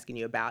that I'm asking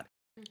you about.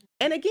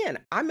 And again,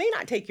 I may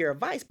not take your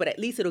advice, but at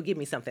least it'll give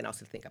me something else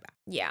to think about.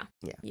 Yeah.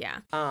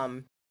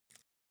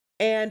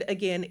 And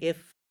again,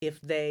 if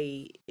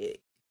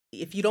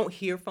you don't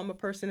hear from a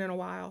person in a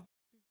while,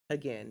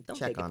 again, don't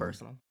take it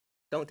personal.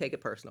 Don't take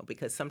it personal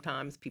because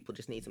sometimes people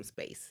just need some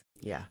space.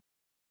 Yeah.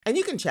 And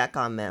you can check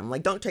on them.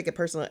 Like, don't take it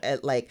personal.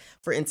 Like,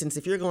 for instance,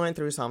 if you're going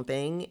through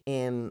something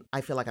and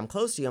I feel like I'm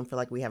close to you, I feel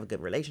like we have a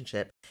good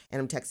relationship, and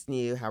I'm texting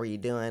you, how are you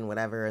doing,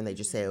 whatever, and they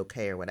just say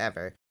okay or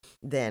whatever,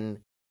 then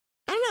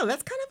I don't know.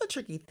 That's kind of a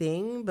tricky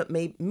thing. But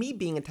me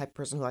being a type of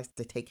person who likes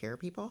to take care of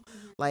people,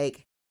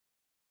 like,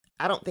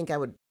 I don't think I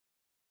would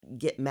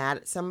get mad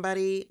at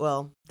somebody.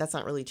 Well, that's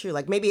not really true.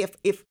 Like, maybe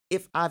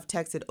if I've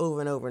texted over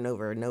and over and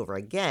over and over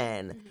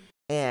again,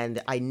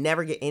 and I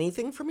never get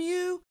anything from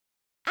you,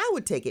 I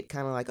would take it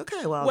kind of like,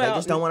 okay, well, they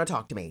just don't want to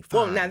talk to me.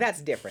 Fine. Well, now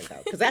that's different,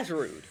 though, because that's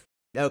rude.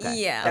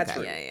 Okay. Yeah. That's Okay.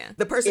 rude. Yeah.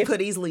 The person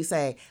could easily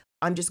say,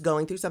 I'm just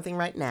going through something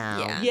right now.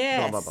 Yeah.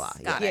 Yes. Blah, blah, blah.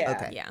 Got yeah. it.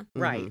 Okay. Yeah.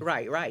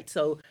 Right.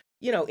 So,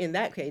 in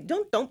that case,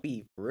 don't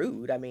be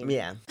rude. I mean,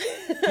 Yeah.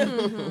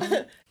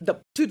 to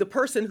the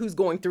person who's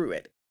going through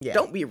it. Yeah.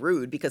 Don't be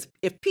rude, because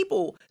if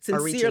people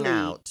sincerely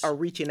are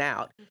reaching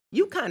out,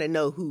 you kind of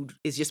know who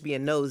is just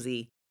being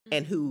nosy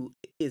and who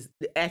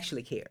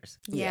actually cares.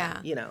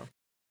 Yeah.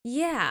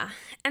 Yeah.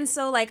 And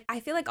so, like, I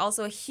feel like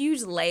also a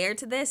huge layer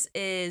to this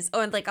is,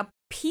 or like a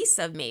piece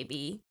of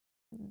maybe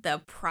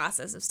the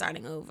process of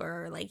starting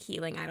over, or like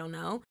healing, I don't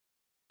know.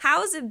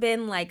 How has it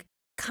been, like,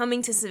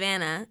 coming to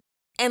Savannah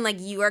and, like,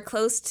 you are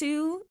close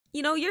to,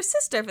 your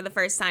sister for the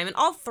first time, and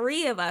all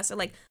three of us are,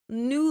 like,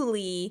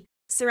 newly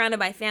surrounded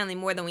by family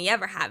more than we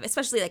ever have,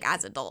 especially, like,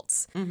 as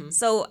adults. Mm-hmm.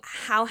 So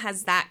how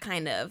has that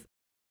kind of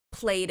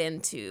played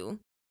into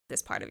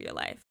this part of your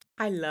life?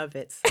 I love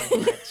it so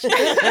much.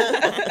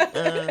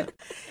 Yeah.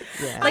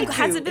 Like,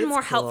 has it been It's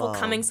more helpful cool.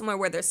 coming somewhere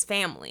where there's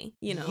family,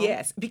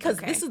 Yes, because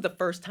Okay. this is the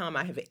first time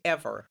I have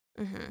ever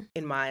Mm-hmm.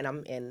 in mind.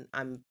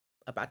 I'm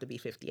about to be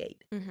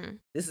 58. Mm-hmm.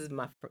 This is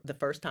the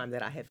first time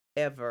that I have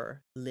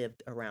ever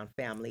lived around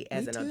family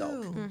as an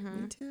adult.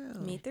 Mhm. Me too.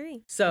 Me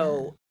three.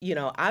 So,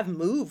 I've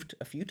moved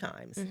a few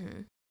times.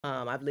 Mm-hmm.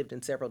 I've lived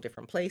in several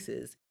different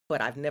places,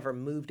 but I've never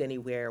moved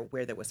anywhere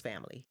where there was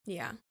family.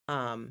 Yeah.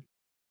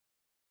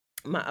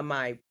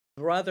 My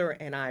brother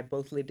and I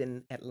both lived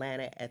in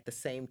Atlanta at the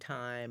same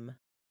time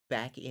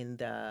back in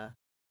I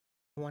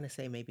want to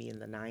say maybe in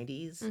the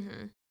 90s,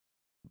 Mm-hmm.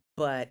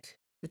 but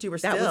But you were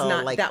that still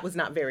that was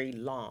not very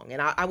long.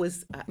 And I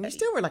was, you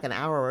still were like an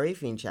hour away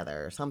from each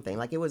other or something.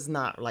 Like, it was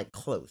not like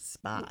close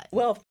by.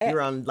 well, You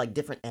were on like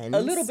different ends.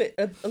 a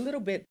little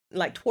bit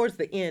like towards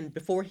the end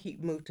before he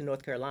moved to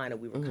North Carolina,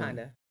 we were kind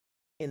of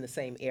in the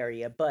same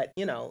area, but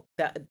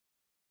that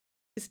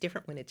it's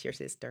different when it's your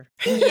sister.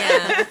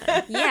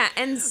 Yeah. Yeah.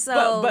 And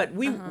so, but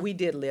we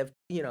did live,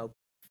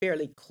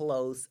 fairly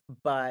close,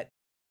 but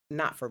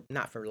not for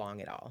long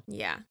at all.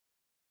 yeah.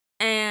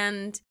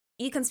 And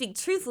you can speak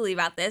truthfully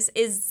about this.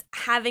 Is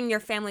having your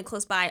family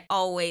close by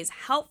always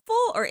helpful,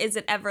 or is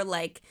it ever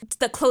like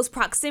the close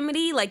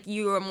proximity, like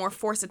you are more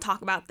forced to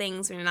talk about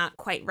things when you're not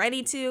quite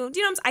ready to? Do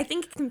you know what I'm saying? I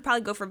think it can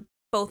probably go for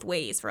both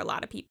ways for a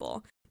lot of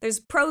people. There's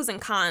pros and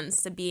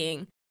cons to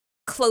being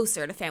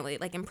closer to family,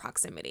 like in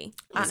proximity.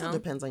 Also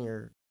depends on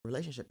your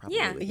relationship, probably.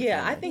 Yeah. with your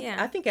I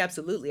family. think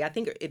absolutely. I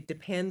think it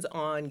depends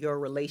on your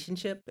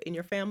relationship in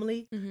your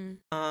family.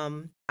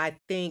 Mm-hmm. I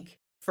think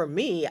for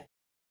me,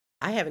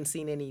 I haven't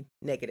seen any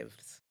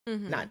negatives.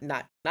 Mm-hmm.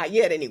 Not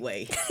yet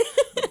anyway.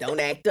 Don't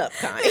act up,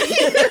 Connie.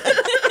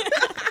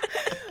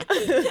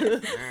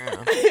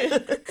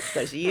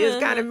 Because she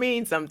is kind of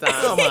mean sometimes.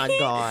 Oh my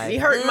God. She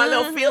hurting my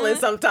little feelings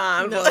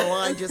sometimes. No,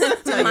 I just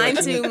tell you Mine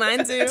what you too. need-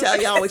 Mine too.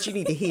 Tell y'all what you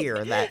need to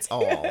hear. That's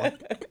all.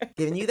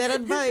 Giving you that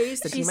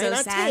advice that She's you may so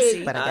not sassy.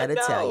 take, but I gotta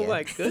tell you. Oh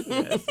my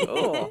goodness.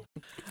 Oh.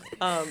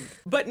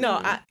 But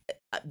no,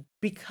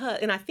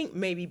 I think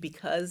maybe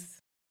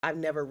because I've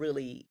never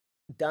really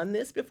done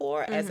this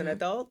before as an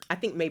adult, I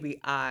think maybe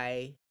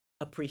I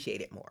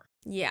appreciate it more.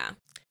 Yeah.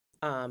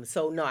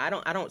 So no, I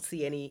don't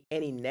see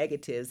any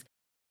negatives.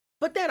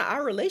 But then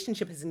our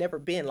relationship has never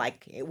been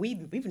like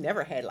we've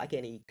never had like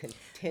any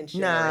contention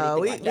or No,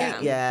 anything like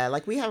that. yeah,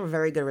 like we have a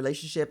very good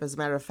relationship. As a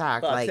matter of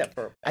fact, Well, like except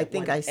for I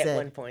said at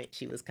one point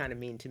she was kind of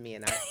mean to me,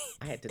 and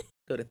I had to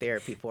go to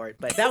therapy for it.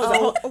 But that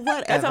was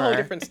that's a whole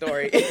different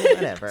story.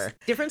 Whatever.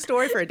 Different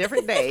story for a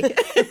different day.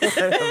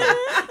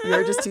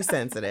 You're just too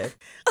sensitive.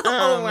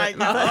 Oh my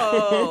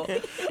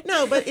God.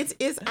 No, but it's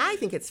I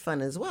think it's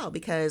fun as well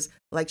because,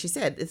 like she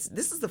said,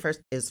 this is the first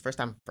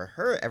time for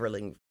her ever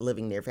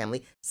living near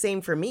family.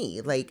 Same for me.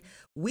 Like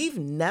we've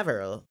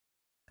never.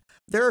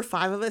 There are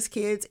 5 of us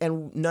kids,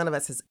 and none of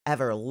us has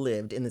ever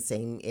lived in the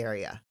same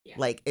area. Yeah.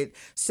 Like it.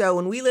 So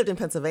when we lived in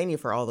Pennsylvania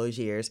for all those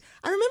years,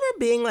 I remember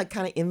being like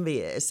kind of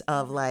envious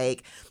of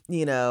like,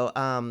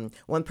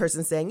 one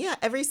person saying, yeah,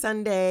 every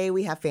Sunday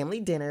we have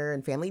family dinner,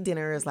 and family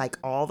dinner is like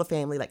all the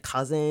family, like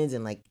cousins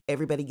and like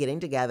everybody getting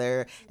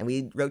together, and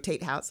we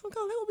rotate house. I'm like,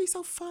 oh, that would be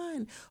so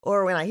fun.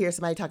 Or when I hear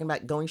somebody talking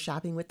about going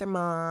shopping with their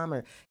mom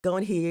or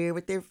going here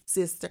with their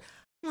sister,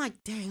 I'm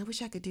like, dang, I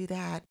wish I could do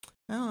that.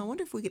 Oh, I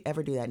wonder if we could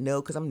ever do that.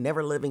 No, because I'm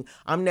never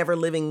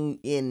living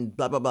in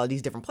blah, blah, blah,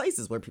 these different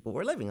places where people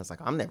were living. I was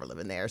like, I'm never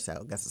living there, so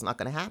I guess it's not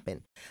going to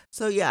happen.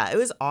 So yeah, it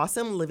was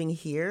awesome living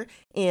here.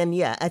 And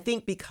yeah, I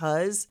think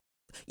because,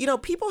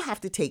 people have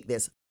to take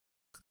this.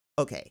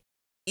 Okay,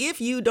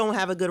 if you don't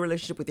have a good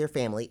relationship with your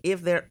family,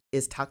 if there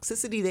is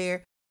toxicity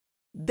there,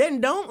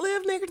 then don't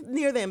live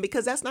near them,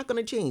 because that's not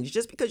going to change.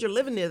 Just because you're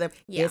living near them,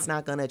 it's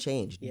not going to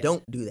change. Yeah.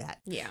 Don't do that.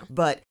 Yeah.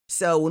 But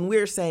so when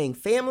we're saying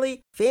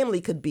family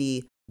could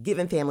be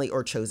given family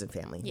or chosen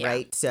family,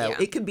 right? So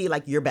it could be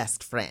like your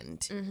best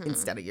friend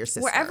instead of your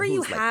sister. Wherever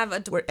you have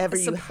a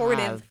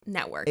supportive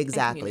network.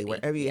 Exactly.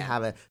 Wherever you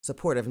have a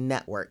supportive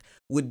network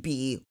would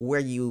be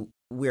where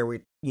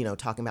we're,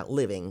 talking about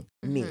living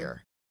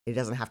near. It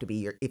doesn't have to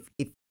be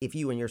if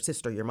you and your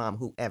sister, your mom,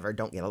 whoever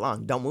don't get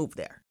along, don't move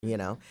there,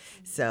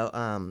 So,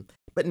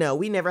 but no,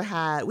 we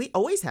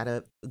always had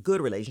a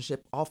good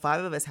relationship. All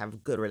 5 of us have a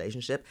good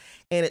relationship.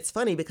 And it's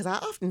funny because I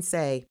often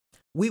say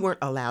we weren't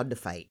allowed to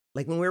fight.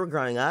 Like when we were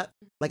growing up,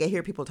 like I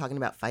hear people talking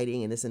about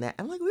fighting and this and that.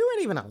 I'm like, we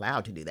weren't even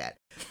allowed to do that.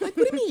 Like,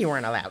 what do you mean you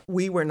weren't allowed?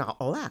 We were not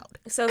allowed.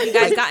 So if you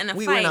guys got in a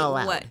fight,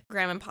 what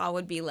Grandma and Pa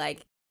would be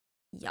like,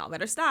 y'all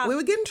better stop. We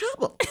would get in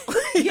trouble.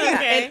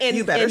 And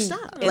you better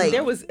stop. And like,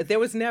 there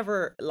was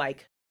never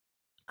like,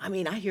 I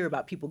mean, I hear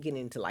about people getting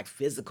into like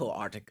physical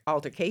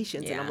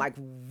altercations, and I'm like,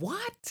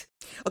 what?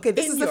 Okay,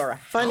 this is a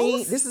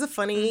funny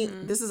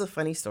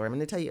story. I'm going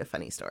to tell you a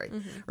funny story.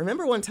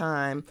 Remember one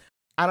time,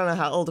 I don't know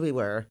how old we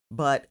were,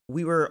 but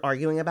we were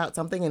arguing about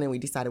something, and then we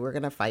decided we were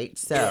going to fight.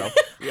 So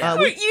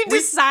you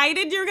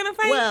decided you were going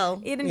to fight? Well,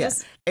 it didn't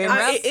just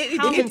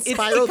it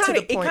spiraled to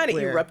the point kind of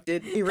where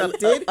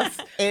erupted,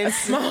 and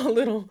small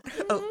little.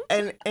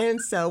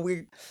 And so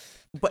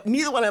but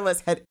neither one of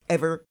us had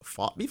ever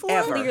fought before.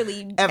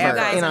 Clearly, ever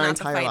guys in are our not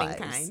entire the lives.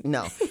 kind.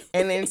 No.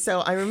 And then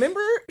so I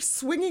remember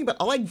swinging, but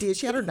all I did,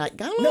 she had her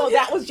nightgown on. No,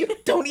 that was you.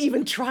 Don't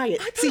even try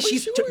it. See,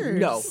 she's yours.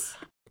 No.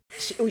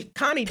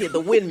 Connie did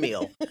the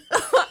windmill.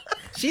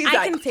 She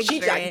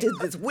did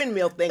this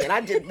windmill thing, and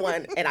I did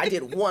one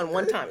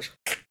time,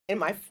 and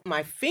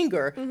my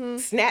finger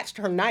snatched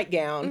her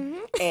nightgown,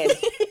 and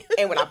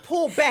when I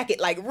pulled back, it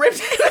like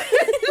ripped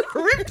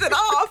it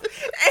off,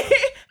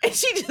 and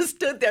she just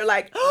stood there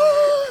like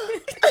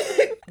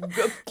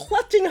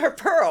clutching her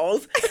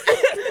pearls.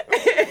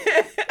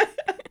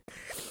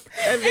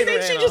 And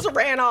then she just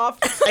ran off,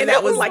 and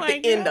that was like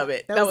the end of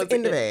it. That was the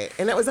end of it.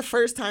 And that was the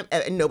first time,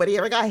 and nobody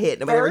ever got hit.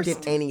 Nobody ever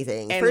did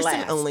anything. First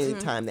and only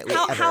time that we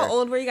ever. How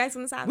old were you guys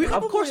when this happened?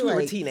 Of course, we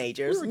were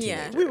teenagers.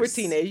 We were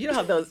teenagers. You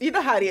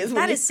know how it is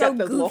when you so got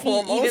those little goofy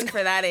hormones. even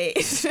for that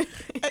age.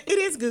 It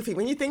is goofy.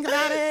 When you think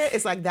about it,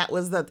 it's like that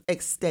was the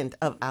extent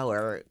of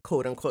our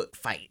quote unquote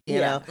fight, you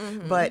know?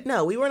 But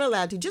no, we weren't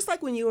allowed to. Just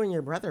like when you and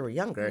your brother were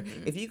younger,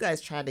 if you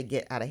guys tried to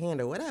get out of hand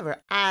or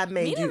whatever,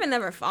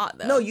 never fought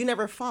though. No, you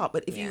never fought.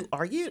 But if you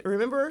argued,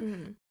 remember,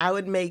 I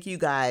would make you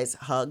guys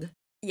hug.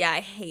 Yeah, I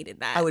hated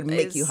that. I would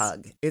make you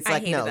hug. It's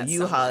like, no,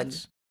 you hug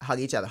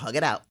each other, hug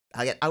it out.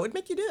 I would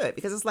make you do it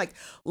because it's like,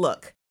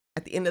 look,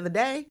 at the end of the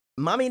day,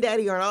 mommy and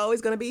daddy aren't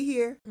always going to be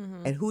here.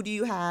 And who do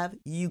you have?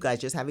 You guys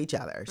just have each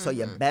other. So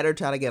you better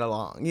try to get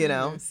along, you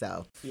know?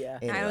 So, yeah.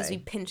 Anyway. I always be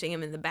pinching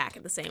him in the back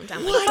at the same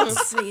time. Like, don't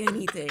say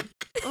anything.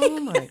 Oh,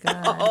 my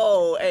God.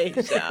 Oh,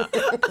 Asia.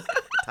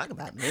 Talk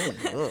about me.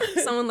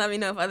 Someone let me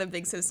know if other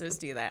big sisters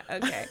do that.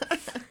 Okay.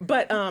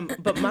 But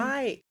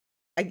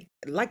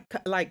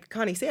like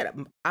Connie said,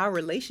 our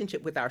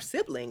relationship with our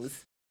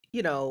siblings,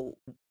 you know,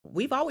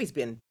 we've always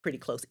been pretty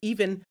close.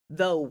 Even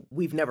though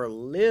we've never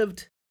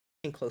lived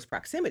in close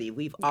proximity,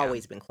 we've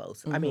always been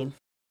close. I mean,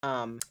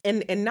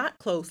 and not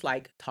close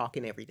like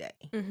talking every day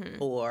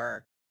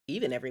or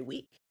even every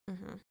week.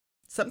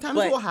 Sometimes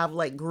we'll have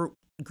like group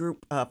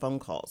phone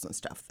calls and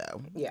stuff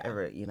though. Yeah.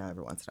 Every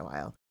once in a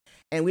while.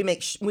 And we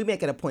make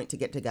it a point to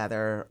get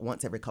together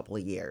once every couple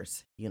of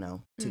years, you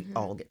know, to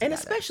all get together. And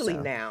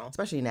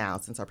especially now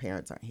since our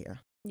parents aren't here.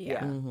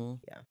 Yeah.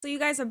 So you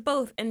guys are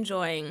both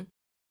enjoying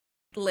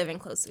living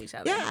close to each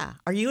other. Yeah.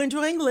 Are you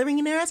enjoying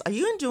living near us? Are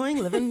you enjoying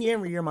living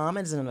near your mom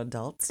as an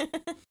adult?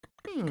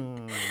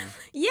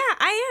 Yeah,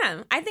 I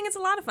am. I think it's a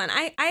lot of fun.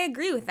 I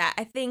agree with that.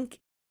 I think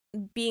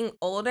being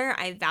older,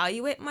 I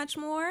value it much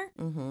more.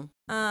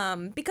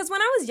 Because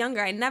when I was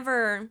younger, I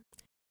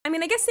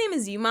guess same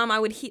as you, Mom.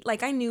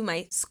 I knew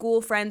my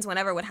school friends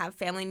whenever would have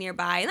family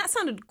nearby, and that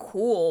sounded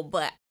cool,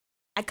 but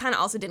I kind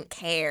of also didn't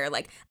care.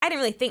 Like, I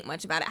didn't really think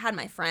much about it. I had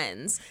my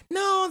friends.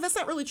 No, that's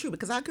not really true,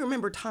 because I can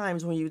remember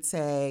times when you would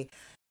say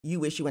you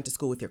wish you went to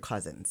school with your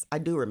cousins. I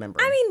do remember.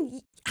 I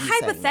mean,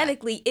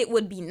 hypothetically, it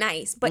would be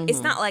nice, but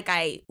it's not like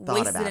I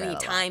wasted any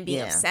time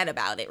being upset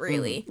about it,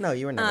 really. No,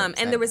 you were never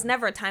and there was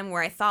never a time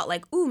where I thought,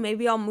 like, ooh,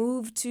 maybe I'll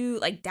move to,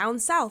 like, down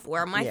south,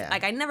 where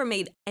I never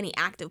made any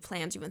active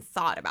plans, even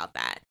thought about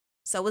that.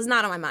 So it was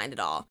not on my mind at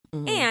all.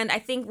 And I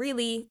think,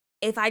 really,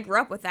 if I grew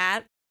up with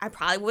that, I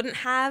probably wouldn't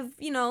have,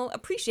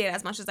 appreciate it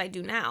as much as I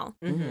do now.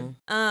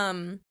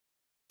 And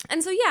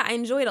so, yeah, I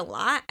enjoy it a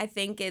lot. I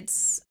think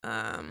it's,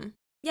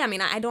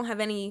 I don't have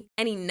any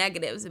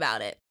negatives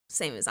about it.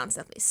 Same as on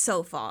Stephanie,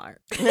 so far.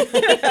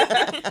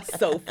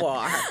 So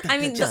far. I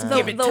mean,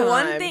 the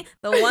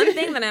one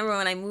thing that I remember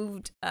when I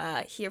moved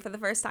here for the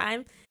first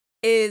time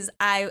is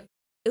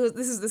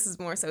this is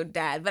more so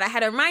Dad, but I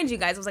had to remind you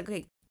guys. I was like,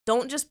 okay,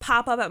 don't just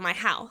pop up at my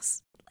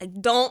house. Like,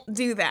 don't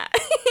do that.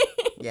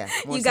 Yeah,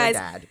 more You so guys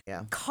dad.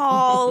 Yeah.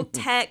 call,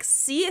 text,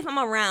 see if I'm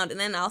around, and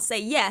then I'll say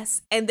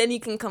yes, and then you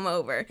can come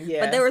over.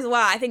 Yeah. But there was a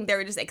while I think they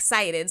were just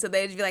excited, so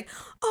they'd just be like,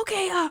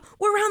 okay,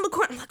 we're around the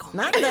corner. I'm like, oh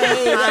my Not me. God. That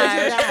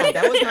was your dad.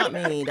 That was not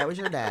me. That was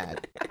your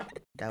dad.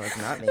 That was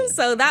not me.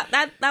 So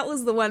that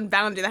was the one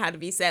boundary that had to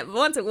be set. But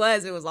once it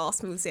was all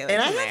smooth sailing.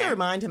 And I from have to there.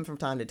 remind him from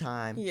time to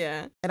time.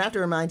 Yeah. And I have to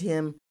remind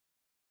him,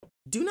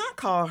 do not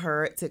call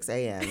her at 6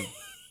 a.m.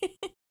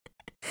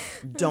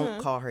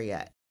 Don't call her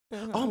yet.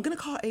 Oh, I'm going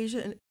to call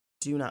Asia and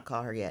do not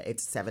call her yet.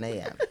 It's 7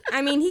 a.m.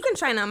 I mean, he can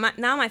try now.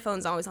 Now my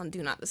phone's always on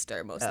Do Not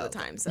Disturb most of the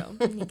time, so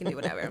he can do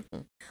whatever.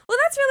 Well,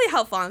 that's really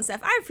helpful, on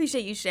Steph. I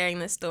appreciate you sharing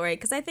this story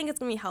because I think it's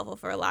going to be helpful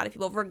for a lot of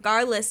people,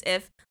 regardless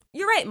if,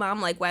 you're right,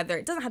 Mom, like whether,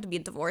 it doesn't have to be a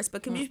divorce,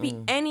 but could just be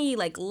any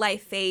like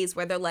life phase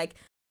where they're like,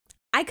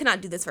 I could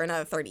not do this for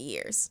another 30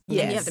 years.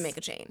 Yes. And you have to make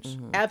a change.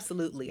 Mm-hmm.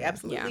 Absolutely.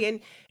 Yeah.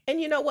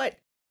 And you know what?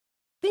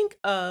 Think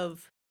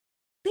of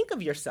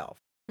yourself.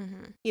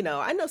 Mm-hmm. You know,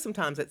 I know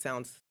sometimes it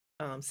sounds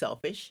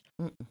selfish.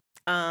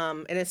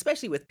 And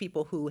especially with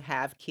people who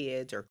have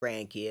kids or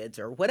grandkids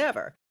or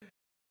whatever,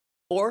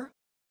 or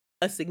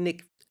a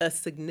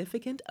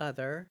significant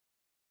other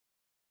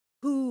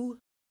who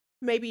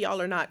maybe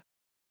y'all are not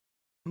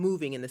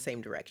moving in the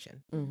same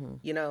direction. Mm-hmm.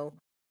 You know,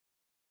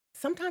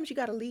 sometimes you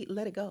got to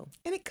let it go.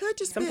 And it could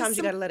just Sometimes be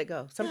you got to let it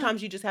go.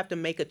 Sometimes you just have to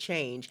make a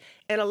change.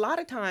 And a lot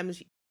of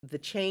times the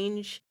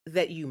change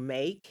that you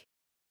make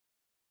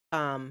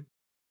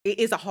it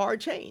is a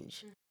hard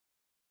change.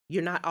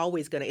 It's not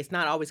always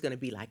gonna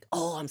be like,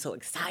 oh, I'm so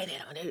excited.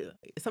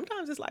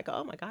 Sometimes it's like,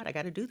 oh my God, I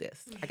got to do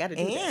this. I got to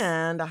do this.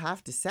 And I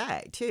have to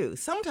say, too,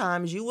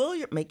 sometimes you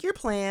will make your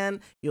plan,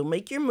 you'll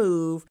make your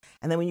move,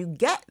 and then when you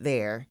get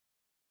there,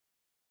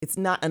 it's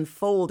not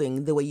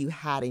unfolding the way you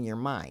had in your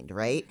mind,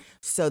 right?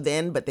 So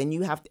then,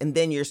 and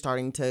then you're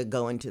starting to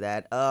go into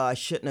that, oh, I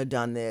shouldn't have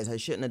done this, I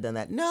shouldn't have done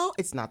that. No,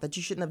 it's not that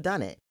you shouldn't have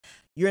done it.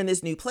 You're in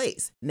this new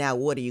place. Now,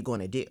 what are you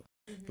going to do?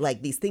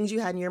 Like these things you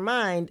had in your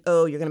mind,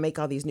 oh, you're going to make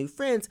all these new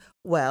friends.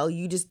 Well,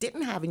 you just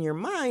didn't have in your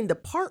mind the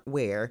part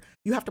where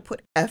you have to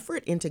put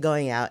effort into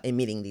going out and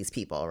meeting these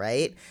people,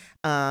 right?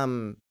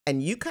 And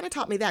you kind of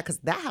taught me that because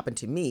that happened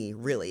to me,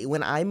 really,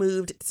 when I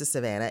moved to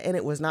Savannah. And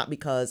it was not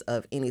because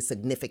of any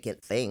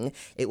significant thing.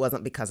 It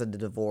wasn't because of the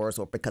divorce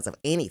or because of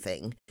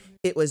anything.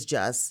 It was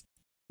just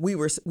we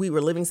were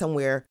living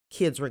somewhere,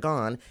 kids were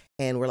gone,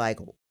 and we're like,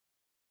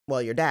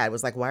 well, your dad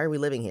was like, why are we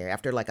living here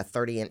after like a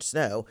 30-inch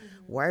snow?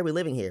 Why are we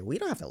living here? We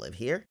don't have to live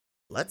here.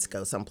 Let's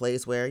go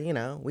someplace where, you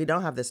know, we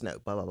don't have this snow,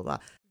 blah, blah, blah, blah,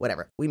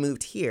 whatever. We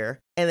moved here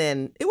and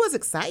then it was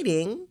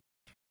exciting.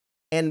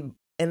 And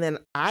then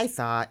I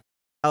thought,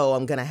 oh,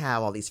 I'm going to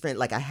have all these friends.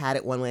 Like I had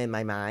it one way in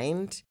my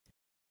mind.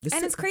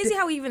 And it's crazy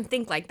how we even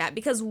think like that,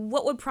 because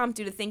what would prompt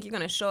you to think you're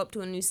going to show up to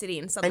a new city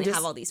and suddenly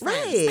have all these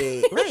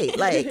friends? Right.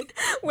 Like,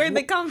 where'd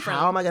they come from?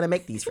 How am I going to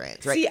make these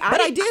friends? Right. See,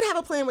 but I did have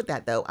a plan with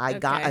that, though. I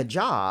got a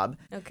job.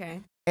 Okay.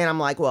 And I'm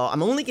like, well,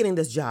 I'm only getting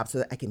this job so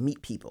that I can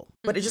meet people.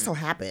 But it just so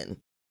happened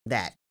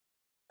that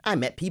I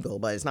met people,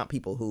 but it's not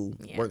people who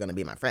were going to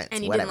be my friends.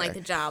 And you whatever. didn't like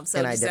the job, so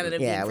And it just ended up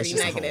being pretty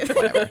negative.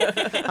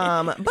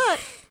 Whatever.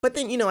 But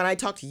then, you know, and I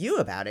talked to you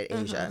about it,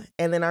 Asia.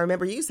 And then I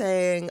remember you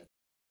saying,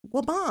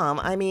 well, Mom,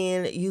 I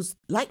mean, you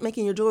like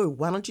making your jewelry.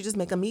 Why don't you just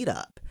make a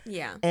meetup?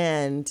 Yeah.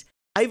 And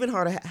I even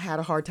had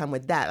a hard time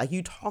with that. Like,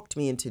 you talked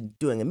me into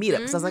doing a meetup.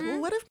 Because I was like,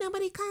 well, what if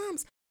nobody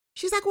comes?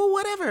 She's like, well,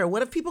 whatever.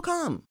 What if people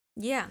come?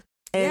 Yeah.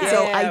 And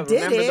so I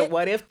did remember it. the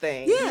what if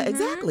thing. Yeah,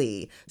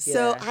 exactly.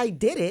 So I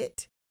did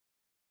it.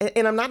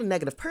 And I'm not a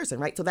negative person,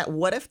 right? So that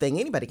what if thing,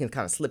 anybody can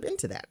kind of slip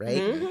into that,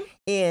 right?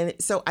 And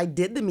so I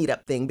did the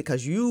meetup thing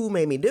because you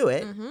made me do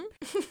it.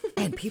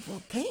 And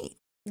people came.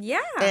 Yeah.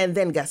 And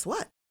then guess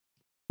what?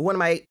 One of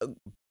my,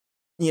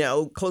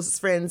 closest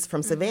friends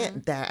from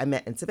Savannah that I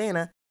met in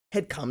Savannah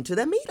had come to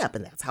the meetup,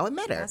 and that's how I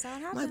met her. That's how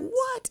it happens. I'm like,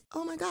 what?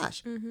 Oh my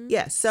gosh.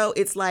 Yeah. So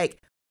it's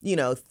like,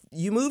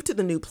 you move to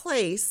the new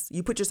place,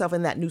 you put yourself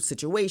in that new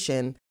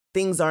situation,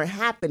 things aren't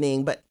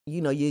happening, but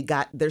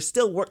there's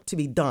still work to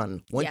be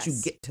done once you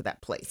get to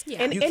that place.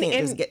 Yeah. And you can't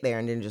just get there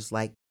and then just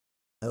like,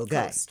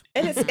 okay. Coast.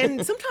 And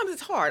sometimes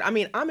it's hard. I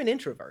mean, I'm an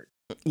introvert.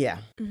 Yeah.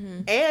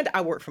 And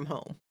I work from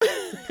home.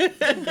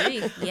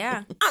 Agreed.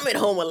 Yeah. I'm at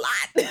home a lot.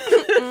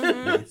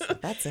 Yes,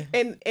 that's it.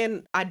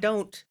 And I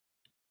don't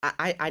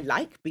I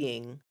like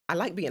being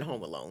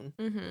home alone.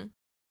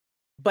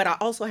 But I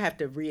also have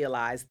to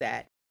realize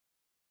that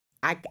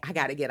I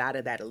got to get out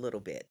of that a little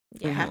bit.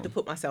 I have to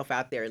put myself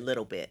out there a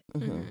little bit.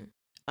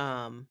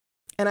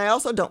 And I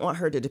also don't want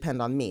her to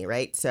depend on me,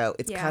 right? So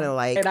it's kind of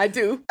like, and I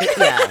do.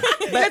 Yeah.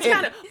 But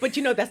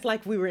that's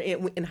like we were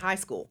in high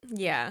school.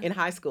 Yeah. In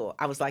high school,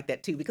 I was like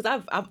that too, because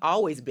I've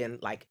always been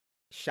like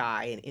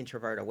shy and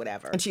introvert or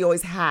whatever. And she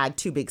always had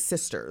two big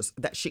sisters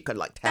that she could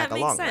like tag That makes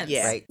along sense. with,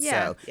 Yeah. right?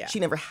 Yeah. So she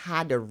never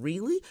had to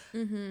really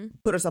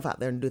put herself out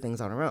there and do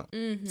things on her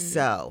own.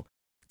 So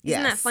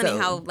Isn't that funny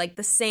how like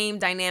the same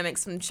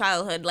dynamics from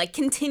childhood like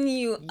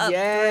continue up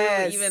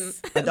through even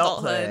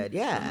adulthood?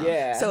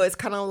 Yeah. So it's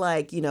kind of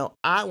like,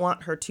 I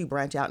want her to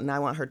branch out and I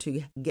want her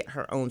to get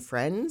her own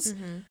friends.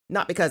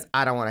 Not because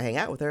I don't want to hang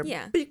out with her,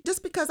 but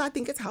just because I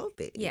think it's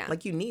healthy. Yeah.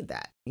 Like you need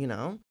that,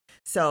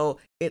 So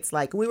it's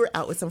like we were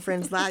out with some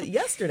friends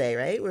yesterday,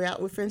 right? We were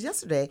out with friends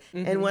yesterday.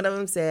 And one of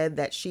them said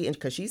that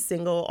because she's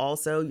single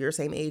also, your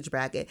same age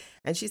bracket.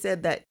 And she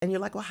said that, and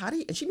you're like, well,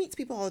 and she meets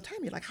people all the time.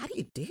 You're like, how do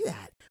you do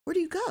that? Where do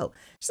you go?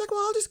 She's like,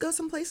 well, I'll just go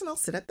someplace and I'll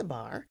sit at the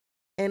bar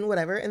and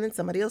whatever. And then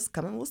somebody else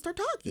come and we'll start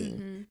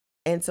talking.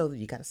 And so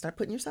you got to start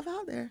putting yourself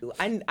out there.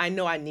 I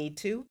know I need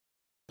to,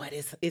 but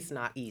it's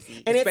not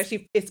easy. And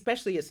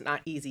especially it's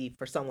not easy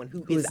for someone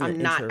who's I'm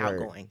not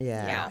outgoing.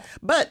 Yeah.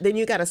 But then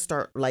you got to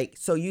start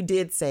so you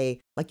did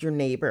say like your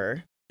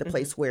neighbor, the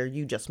place where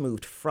you just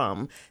moved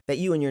from, that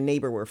you and your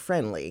neighbor were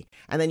friendly.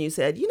 And then you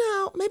said,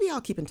 maybe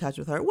I'll keep in touch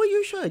with her. Well,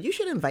 you should. You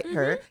should invite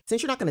her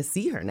since you're not going to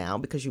see her now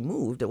because you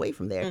moved away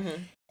from there.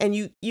 And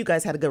you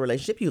guys had a good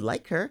relationship. You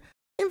like her.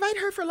 Invite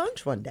her for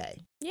lunch one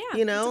day. Yeah.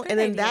 And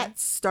then that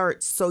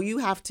starts. So you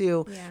have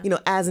to,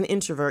 as an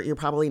introvert, you're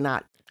probably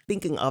not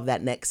thinking of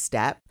that next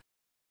step.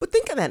 But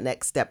think of that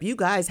next step. You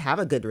guys have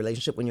a good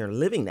relationship when you're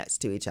living next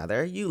to each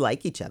other. You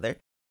like each other.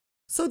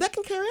 So that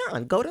can carry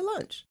on. Go to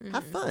lunch.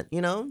 Have fun,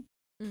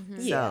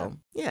 So,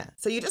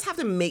 So you just have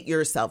to make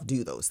yourself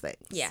do those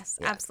things. Yes,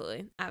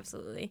 absolutely.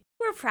 Absolutely.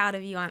 We're proud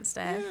of you, Aunt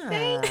Steph. Yeah.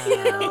 Thank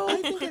you.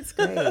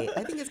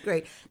 I think it's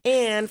great.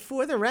 And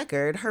for the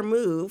record, her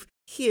move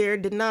here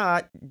did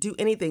not do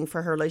anything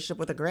for her relationship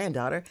with her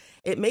granddaughter.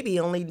 It maybe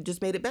only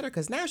just made it better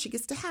because now she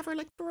gets to have her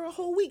like for a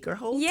whole week or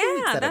 2 weeks at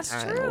a time.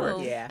 That's true.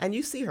 And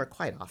you see her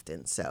quite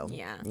often. So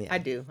yeah. I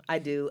do.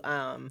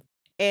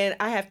 And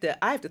I have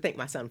to thank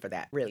my son for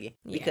that, really,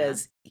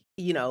 because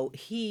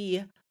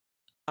he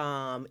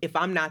if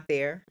I'm not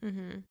there,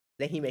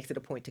 then he makes it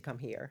a point to come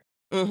here.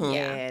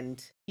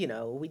 And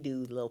we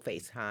do a little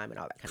FaceTime and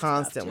all that kind of stuff.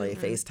 Constantly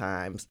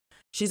FaceTimes.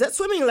 She's at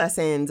swimming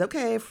lessons.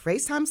 Okay,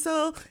 FaceTime,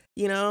 so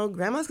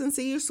grandma's can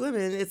see you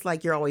swimming. It's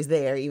like you're always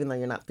there, even though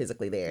you're not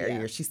physically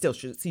there. She still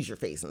sees your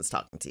face and is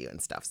talking to you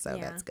and stuff. So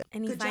that's good.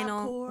 Any good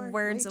final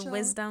words Rachel. of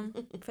wisdom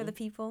for the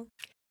people?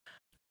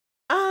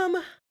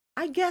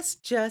 I guess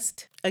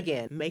just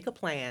again, make a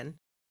plan.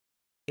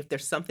 If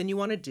there's something you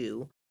want to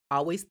do,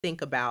 always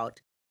think about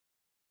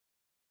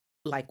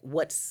like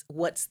what's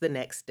the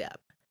next step.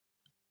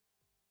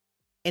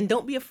 And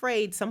don't be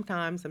afraid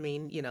sometimes. I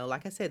mean,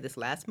 like I said, this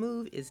last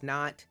move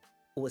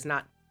was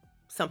not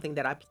something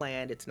that I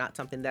planned. It's not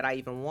something that I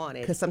even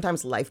wanted. Because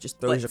sometimes life just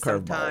throws your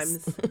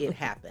curveballs. Sometimes it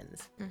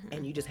happens.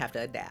 And you just have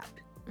to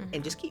adapt.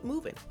 And just keep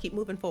moving. Keep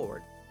moving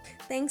forward.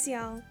 Thanks,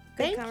 y'all.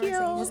 Thank you.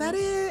 Was that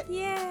it?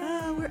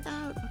 Yeah. Oh, we're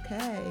out.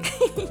 Okay.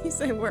 You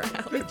said we're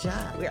out. Good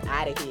job. We're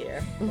out of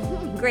here.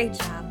 Great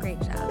job.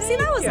 See,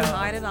 that wasn't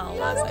hard at all,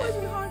 was it? That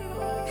wasn't hard at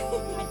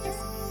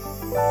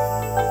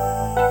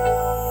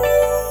all.